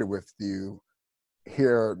that started with you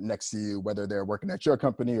here next to you, whether they're working at your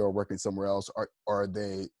company or working somewhere else, or are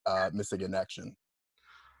they missing in action?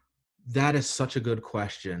 That is such a good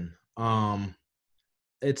question. So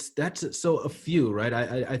a few, right?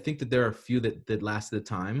 I think that there are a few that lasted the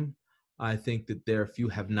time. I think that there are a few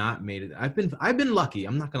have not made it. I've been lucky.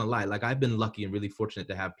 I'm not gonna lie. I've been lucky and really fortunate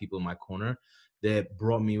to have people in my corner that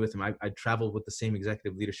brought me with them. I traveled with the same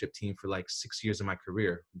executive leadership team for 6 years of my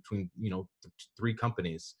career between 3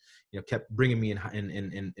 companies. Kept bringing me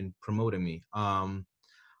and promoting me.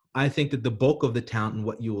 I think that the bulk of the talent and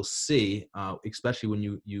what you will see, especially when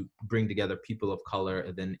you bring together people of color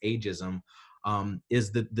and then ageism,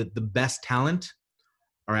 is the best talent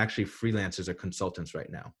are actually freelancers or consultants right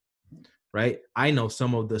now, right? I know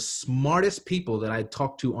some of the smartest people that I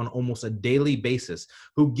talk to on almost a daily basis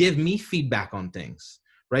who give me feedback on things,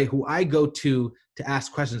 right? Who I go to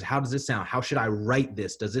ask questions. How does this sound? How should I write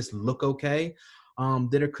this? Does this look okay?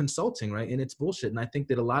 That are consulting, right? And it's bullshit. And I think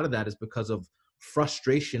that a lot of that is because of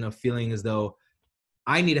frustration of feeling as though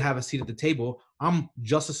I need to have a seat at the table. I'm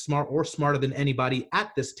just as smart or smarter than anybody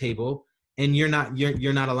at this table, and you're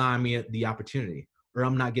not allowing me the opportunity, or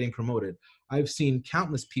I'm not getting promoted. I've seen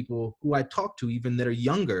countless people who I talk to, even that are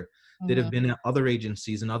younger, that have been at other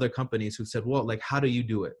agencies and other companies who said, well, like, how do you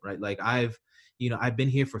do it? Right? Like I've been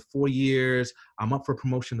here for 4 years. I'm up for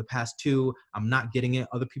promotion the past 2. I'm not getting it.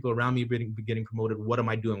 Other people around me are getting promoted. What am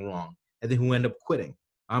I doing wrong? And then who end up quitting.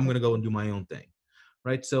 I'm going to go and do my own thing.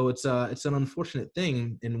 Right. So it's an unfortunate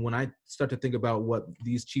thing. And when I start to think about what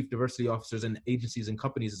these chief diversity officers and agencies and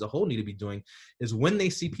companies as a whole need to be doing is when they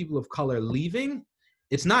see people of color leaving,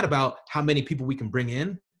 it's not about how many people we can bring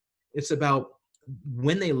in. It's about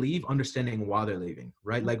when they leave, understanding why they're leaving,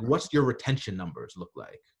 right? Like, what's your retention numbers look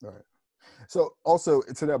like? All right. So also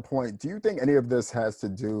to that point, do you think any of this has to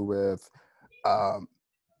do with,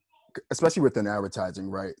 especially within advertising,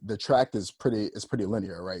 right? The track is pretty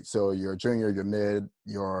linear, right? So you're junior, you're mid,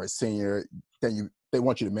 you're senior, then they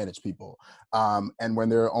want you to manage people. And when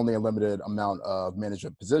there are only a limited amount of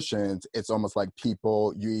management positions, it's almost like you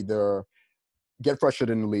either get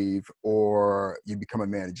frustrated and leave, or you become a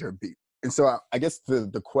manager. And so I guess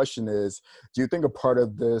the question is, do you think a part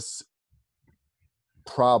of this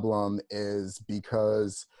problem is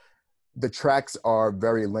because the tracks are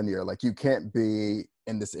very linear? Like you can't be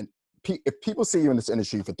in this, if people see you in this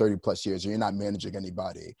industry for 30 plus years and you're not managing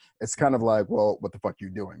anybody, it's kind of like, well, what the fuck are you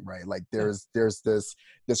doing, right? Like there's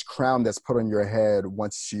this crown that's put on your head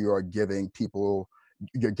once you are giving people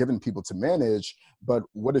to manage, but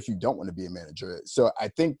what if you don't want to be a manager? So I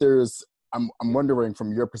think I'm wondering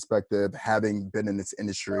from your perspective, having been in this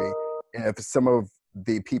industry, if some of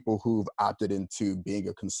the people who've opted into being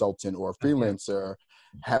a consultant or a freelancer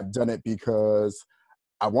have done it because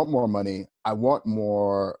I want more money, I want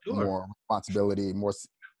more responsibility, more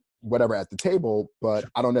whatever at the table, but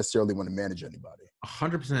I don't necessarily want to manage anybody.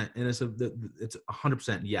 100%, and it's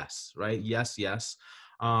 100% yes, right? Yes.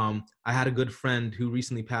 I had a good friend who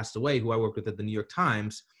recently passed away, who I worked with at the New York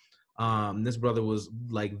Times. This brother was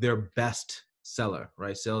like their best seller,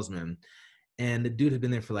 right? Salesman. And the dude had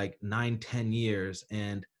been there for like 9-10 years.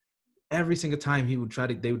 And every single time they would try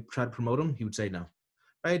to promote him, he would say no,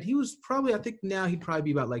 right? He was probably, I think now he'd probably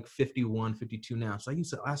be about like 51, 52 now. So I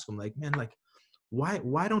used to ask him like, man, like,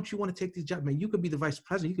 why don't you want to take this job, man? You could be the vice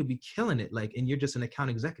president. You could be killing it. Like, and you're just an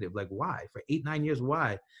account executive. Like, why? For 8-9 years,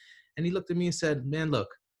 why? And he looked at me and said, man, look,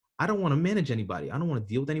 I don't want to manage anybody. I don't want to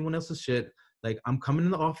deal with anyone else's shit. Like, I'm coming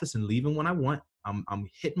in the office and leaving when I want. I'm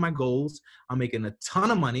hitting my goals. I'm making a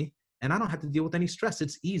ton of money, and I don't have to deal with any stress.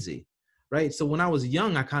 It's easy, right? So when I was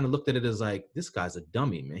young, I kind of looked at it as like, this guy's a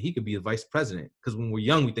dummy, man. He could be a vice president. Because when we're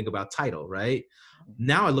young, we think about title, right?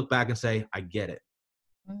 Now I look back and say, I get it.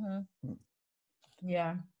 Mm-hmm.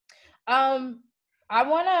 Yeah. I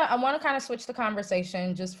wanna kind of switch the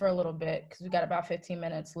conversation just for a little bit because we got about 15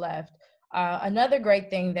 minutes left. Another great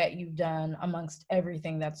thing that you've done amongst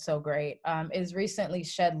everything that's so great is recently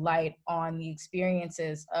shed light on the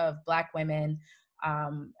experiences of Black women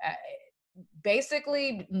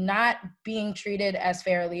basically not being treated as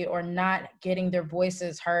fairly or not getting their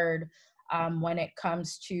voices heard when it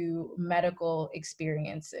comes to medical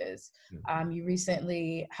experiences. You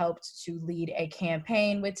recently helped to lead a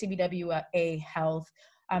campaign with TBWA Health.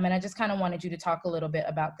 And I just kind of wanted you to talk a little bit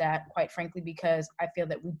about that, quite frankly, because I feel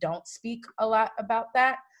that we don't speak a lot about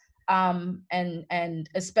that. And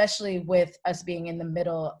especially with us being in the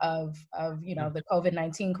middle of the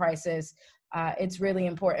COVID-19 crisis, it's really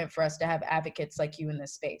important for us to have advocates like you in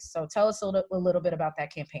this space. So tell us a little bit about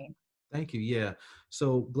that campaign. Thank you. Yeah.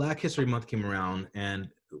 So Black History Month came around, and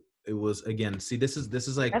it was, again, see, this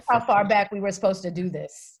is like, that's how far back we were supposed to do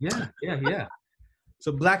this. Yeah.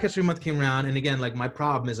 So Black History Month came around, and again, like my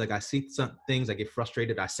problem is like I see some things, I get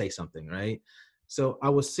frustrated, I say something, right? So I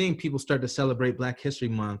was seeing people start to celebrate Black History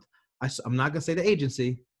Month. I'm not gonna say the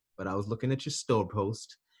agency, but I was looking at your store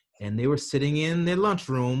post, and they were sitting in their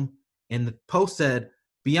lunchroom, and the post said,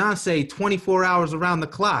 Beyonce 24 hours around the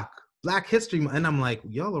clock, Black History Month. And I'm like,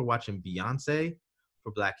 y'all are watching Beyonce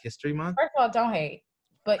for Black History Month? First of all, don't hate.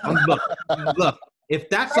 But look, if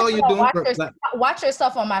that's all you're doing, watch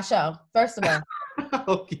yourself on my show, first of all.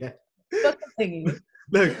 Okay.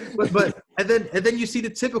 Look, but and then you see the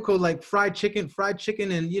typical like fried chicken,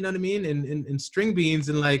 and you know what I mean, and string beans,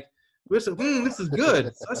 and like this is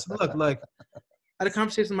good. So look, like had a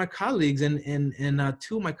conversation with my colleagues, and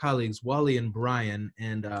two of my colleagues, Wally and Brian,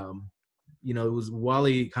 and you know, it was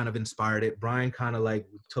Wally kind of inspired it. Brian kind of like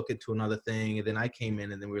took it to another thing, and then I came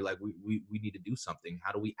in, and then we were like, we need to do something.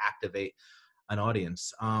 How do we activate an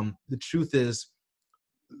audience? The truth is,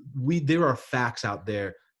 there are facts out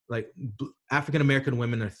there. Like African American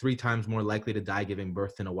women are 3 times more likely to die giving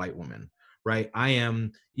birth than a white woman, right? I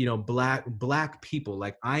am, you know, black people.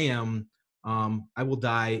 Like I am, I will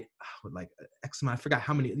die with like X amount, I forgot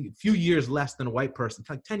how many, a few years less than a white person,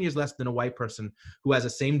 like 10 years less than a white person who has the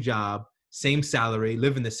same job, same salary,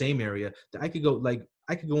 live in the same area. I could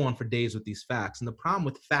go on for days with these facts. And the problem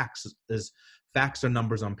with facts is facts are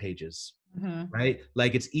numbers on pages. Mm-hmm. Right?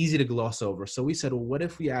 Like it's easy to gloss over. So we said, well, what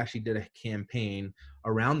if we actually did a campaign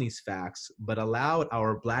around these facts, but allowed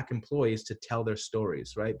our Black employees to tell their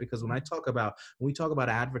stories, right? Because when we talk about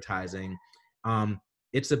advertising,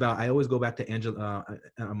 it's about, I always go back to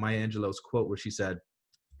Maya Angelou's quote where she said,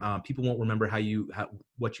 people won't remember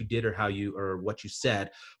what you did or what you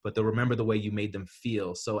said, but they'll remember the way you made them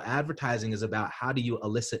feel. So advertising is about how do you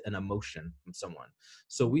elicit an emotion from someone.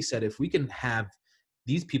 So we said, if we can have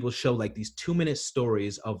these people show like these 2-minute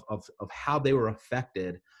stories of how they were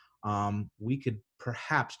affected, we could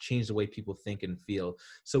perhaps change the way people think and feel.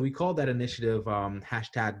 So we called that initiative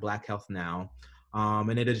hashtag Black Health Now.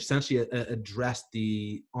 And it essentially addressed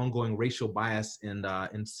the ongoing racial bias and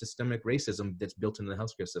systemic racism that's built into the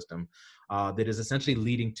healthcare system that is essentially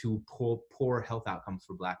leading to poor health outcomes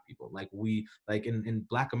for Black people. Like in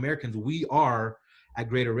Black Americans, we are at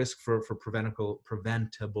greater risk for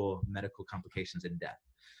preventable medical complications and death.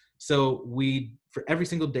 So for every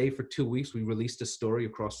single day for 2 weeks, we released a story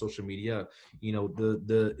across social media. You know,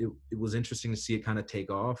 it was interesting to see it kind of take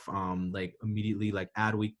off. Like immediately, like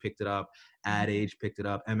Adweek picked it up, Ad Age picked it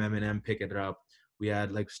up, MMM picked it up. We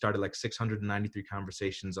had started 693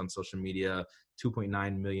 conversations on social media,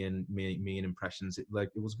 2.9 million impressions. It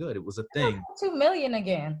was good. It was a thing. 2 million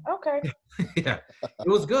again. Okay. Yeah, it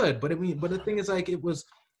was good. But the thing is, it was,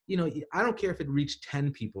 you know, I don't care if it reached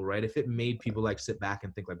 10 people, right? If it made people sit back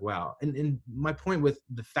and think wow. And my point with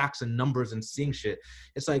the facts and numbers and seeing shit,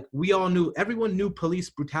 it's everyone knew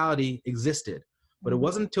police brutality existed, but it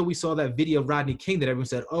wasn't until we saw that video of Rodney King that everyone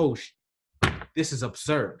said, oh, this is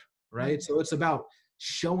absurd, right? So it's about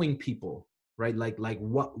showing people, right? Like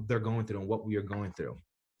what they're going through and what we are going through.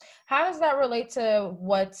 How does that relate to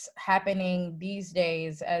what's happening these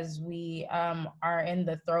days as we are in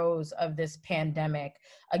the throes of this pandemic?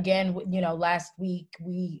 Again, you know, last week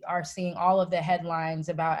we are seeing all of the headlines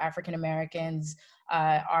about African Americans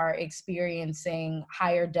are experiencing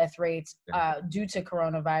higher death rates due to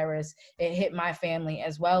coronavirus. It hit my family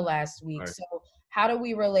as well last week. Right. So how do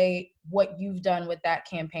we relate what you've done with that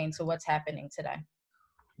campaign to what's happening today?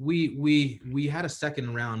 We had a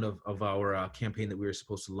second round of our campaign that we were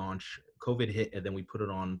supposed to launch. COVID hit, and then we put it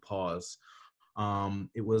on pause.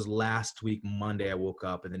 It was last week, Monday, I woke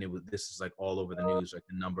up, and then this is all over the news, the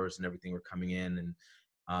numbers and everything were coming in,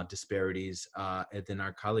 and disparities. And then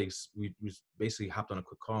our colleagues, we basically hopped on a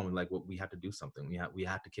quick call and well, we have to do something. We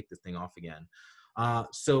have to kick this thing off again.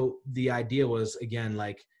 So the idea was, again,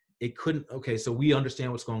 it couldn't, okay, so we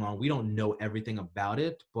understand what's going on. We don't know everything about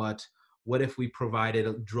it, but what if we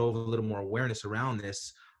drove a little more awareness around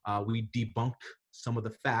this? We debunked some of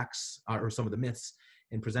the facts or some of the myths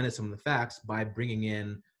and presented some of the facts by bringing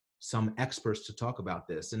in some experts to talk about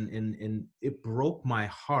this. And it broke my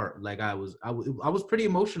heart. I was pretty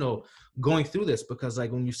emotional going through this because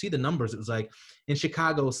when you see the numbers, it was in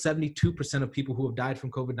Chicago, 72% of people who have died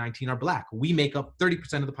from COVID-19 are Black. We make up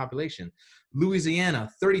 30% of the population.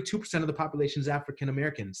 Louisiana, 32% of the population is African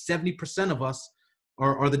American. 70% of us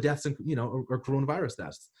are the deaths, or coronavirus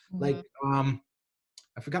deaths. Mm-hmm.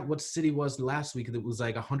 I forgot what city was last week. It was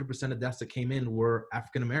 100% of deaths that came in were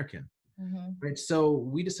African American. Mm-hmm. Right. So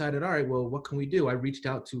we decided, all right, well, what can we do? I reached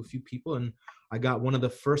out to a few people, and I got one of the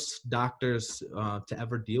first doctors to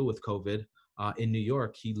ever deal with COVID in New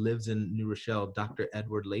York. He lives in New Rochelle, Dr.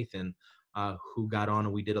 Edward Lathan, who got on,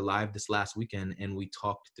 and we did a live this last weekend, and we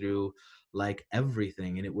talked through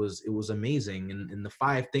everything, and it was amazing. And the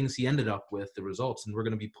 5 things he ended up with, the results, and we're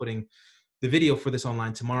going to be putting the video for this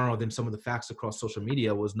online tomorrow. Then some of the facts across social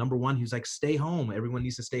media was, number 1, he was stay home. Everyone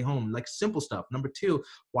needs to stay home. Simple stuff. Number 2,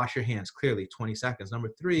 wash your hands clearly, 20 seconds. Number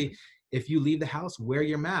 3, if you leave the house, wear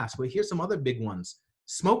your mask. But here's some other big ones.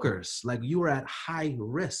 Smokers, you are at high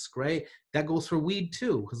risk, right? That goes for weed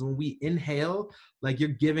too, because when we inhale, you're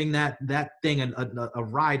giving that thing a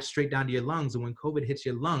ride straight down to your lungs. And when COVID hits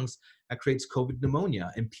your lungs, that creates COVID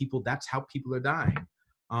pneumonia, and that's how people are dying.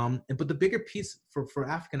 But the bigger piece for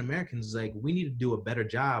African Americans is we need to do a better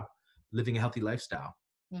job living a healthy lifestyle.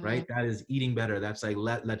 right? That is eating better. That's like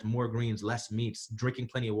let more greens, less meats, drinking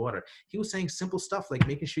plenty of water. He was saying simple stuff like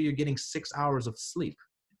making sure you're getting 6 hours of sleep.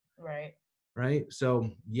 Right. Right. So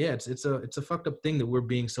yeah, it's a fucked up thing that we're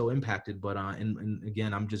being so impacted. But and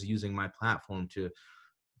again, I'm just using my platform to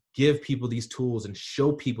give people these tools and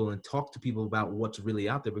show people and talk to people about what's really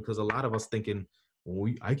out there, because a lot of us thinking,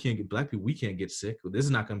 well, I can't get, black people, we can't get sick. This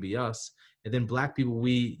is not going to be us. And then black people,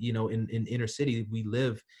 we, you know, in inner city, we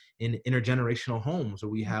live in intergenerational homes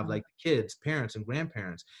where we have like kids, parents and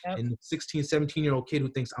grandparents. Yep. And the 16, 17-year-old kid who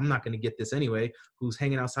thinks I'm not going to get this anyway, who's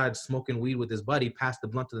hanging outside smoking weed with his buddy, pass the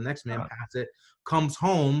blunt to the next man, pass it, comes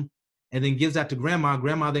home and then gives that to grandma.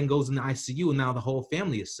 Grandma then goes in the ICU and now the whole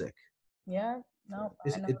family is sick. Yeah. No,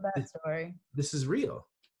 I know that story. This is real.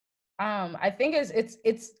 I think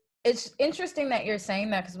it's interesting that you're saying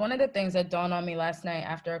that, because one of the things that dawned on me last night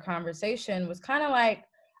after a conversation was kind of like,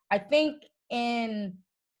 I think in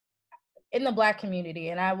the Black community,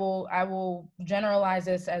 and I will generalize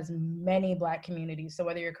this as many Black communities. So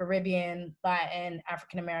whether you're Caribbean, Latin,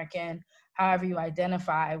 African American, however you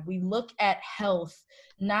identify, we look at health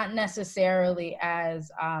not necessarily as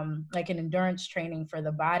like an endurance training for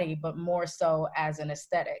the body, but more so as an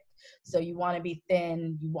aesthetic. So you want to be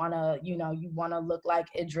thin, you want to, you want to look like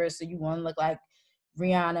Idris, or you want to look like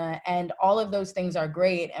Rihanna, and all of those things are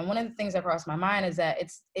great. And one of the things that crossed my mind is that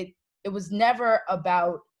it was never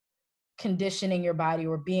about conditioning your body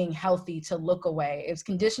or being healthy to look away. It's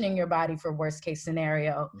conditioning your body for worst case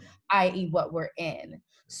scenario, i.e. what we're in.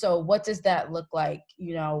 So what does that look like?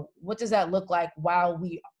 What does that look like while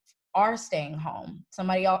we are staying home?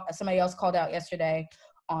 Somebody else called out yesterday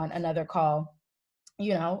on another call,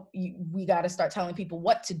 we got to start telling people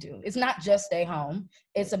what to do. It's not just stay home.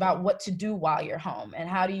 It's about what to do while you're home. And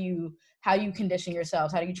how do you condition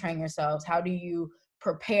yourselves? How do you train yourselves? How do you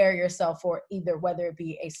prepare yourself for either, whether it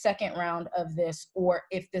be a second round of this, or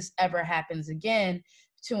if this ever happens again,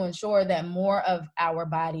 to ensure that more of our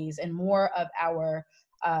bodies and more of our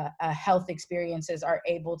health experiences are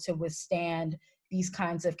able to withstand these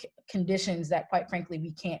kinds of conditions that, quite frankly,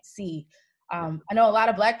 we can't see. I know a lot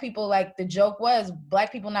of Black people, like, the joke was,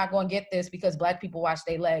 Black people not going to get this because Black people wash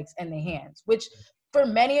their legs and their hands, which for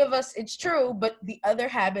many of us, it's true, but the other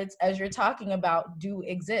habits, as you're talking about, do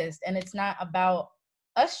exist. And it's not about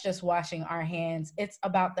us just washing our hands. It's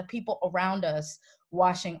about the people around us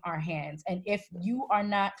washing our hands. And if you are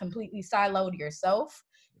not completely siloed yourself,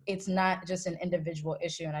 it's not just an individual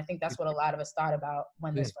issue. And I think that's what a lot of us thought about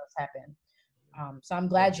when this first happened. So I'm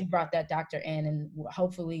glad you brought that doctor in, and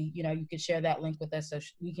hopefully, you could share that link with us so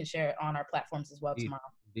we can share it on our platforms as well tomorrow.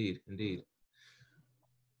 Indeed.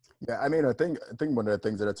 Yeah, I mean, I think one of the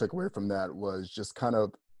things that I took away from that was just kind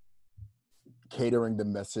of catering the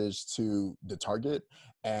message to the target.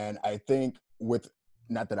 And I think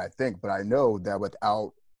not that I think, but I know that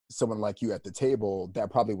without someone like you at the table,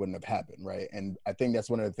 that probably wouldn't have happened, right? And I think that's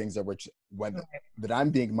one of the things that I'm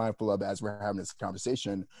being mindful of as we're having this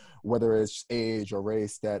conversation, whether it's age or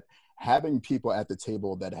race, that having people at the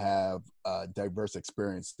table that have diverse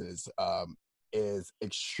experiences is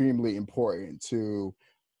extremely important to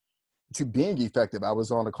being effective. I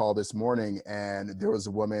was on a call this morning and there was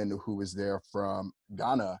a woman who was there from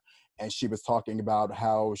Ghana, and she was talking about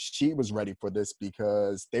how she was ready for this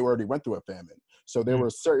because they already went through a famine. So there were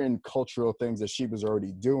certain cultural things that she was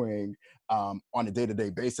already doing on a day-to-day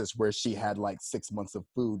basis where she had like 6 months of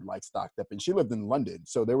food like stocked up, and she lived in London.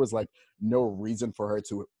 So there was like no reason for her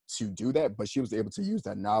to do that, but she was able to use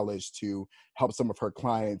that knowledge to help some of her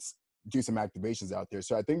clients do some activations out there.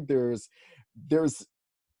 So I think there's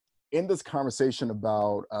in this conversation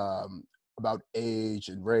about age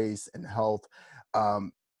and race and health,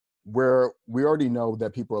 where we already know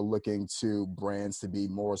that people are looking to brands to be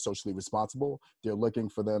more socially responsible. They're looking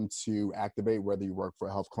for them to activate, whether you work for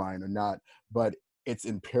a health client or not. But it's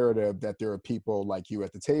imperative that there are people like you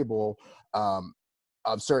at the table of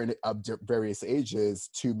various ages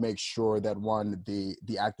to make sure that, one, the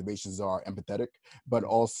activations are empathetic, but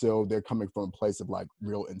also they're coming from a place of like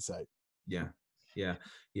real insight. Yeah,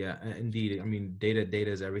 indeed. I mean, data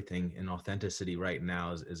is everything, and authenticity right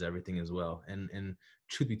now is everything as well. And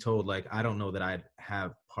truth be told, like, I don't know that I'd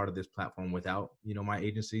have part of this platform without, my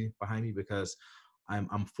agency behind me, because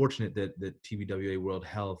I'm fortunate that TBWA World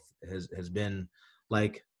Health has been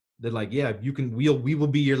like, they're like, yeah, we will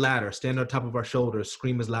be your ladder, stand on top of our shoulders,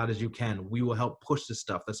 scream as loud as you can. We will help push this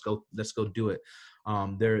stuff. Let's go do it.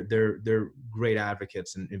 They're great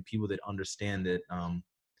advocates and people that understand that,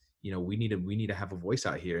 we need to have a voice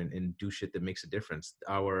out here and do shit that makes a difference.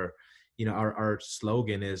 Our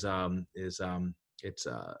slogan is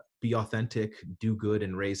be authentic, do good,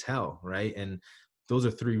 and raise hell, right? And those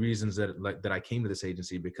are three reasons that I came to this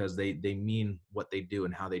agency, because they mean what they do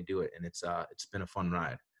and how they do it. And it's been a fun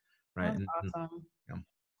ride. Right. That's awesome.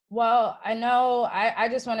 Well, I know I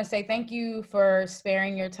just want to say thank you for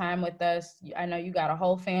sparing your time with us. I know you got a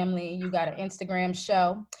whole family, you got an Instagram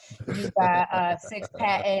show, you got 6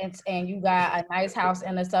 patents, and you got a nice house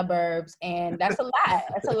in the suburbs. And that's a lot.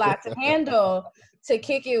 That's a lot to handle, to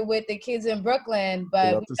kick it with the kids in Brooklyn.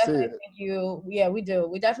 But we definitely thank you. Yeah, we do.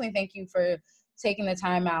 We definitely thank you for taking the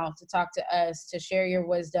time out to talk to us, to share your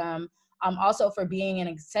wisdom. Also for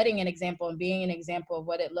being setting an example and being an example of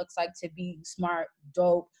what it looks like to be smart,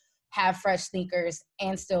 dope, have fresh sneakers,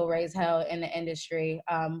 and still raise hell in the industry.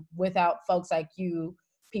 Without folks like you,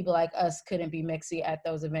 people like us couldn't be Mixy at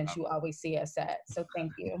those events you always see us at. So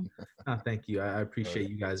thank you. Thank you. I appreciate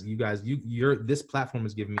you guys. This platform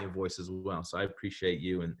has given me a voice as well. So I appreciate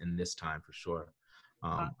you in this time for sure.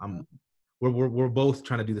 We're both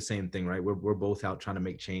trying to do the same thing, right? We're both out trying to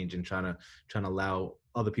make change and trying to allow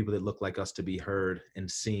other people that look like us to be heard and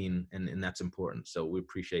seen, and that's important. So we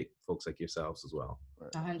appreciate folks like yourselves as well.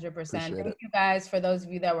 100%. Thank you guys, for those of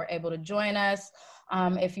you that were able to join us.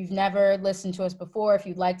 If you've never listened to us before, if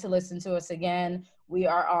you'd like to listen to us again, we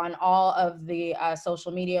are on all of the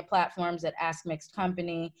social media platforms at Ask Mixed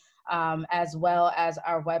Company, as well as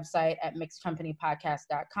our website at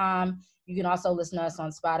mixedcompanypodcast.com. You can also listen to us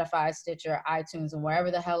on Spotify, Stitcher, iTunes, and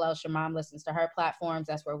wherever the hell else your mom listens to her platforms.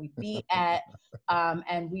 That's where we be at.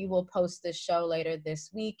 And we will post this show later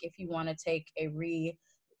this week if you want to take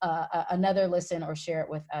another listen or share it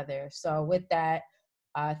with others. So with that,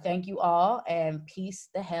 thank you all, and peace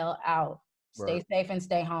the hell out. Stay safe and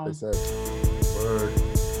stay home. Stay safe. Word.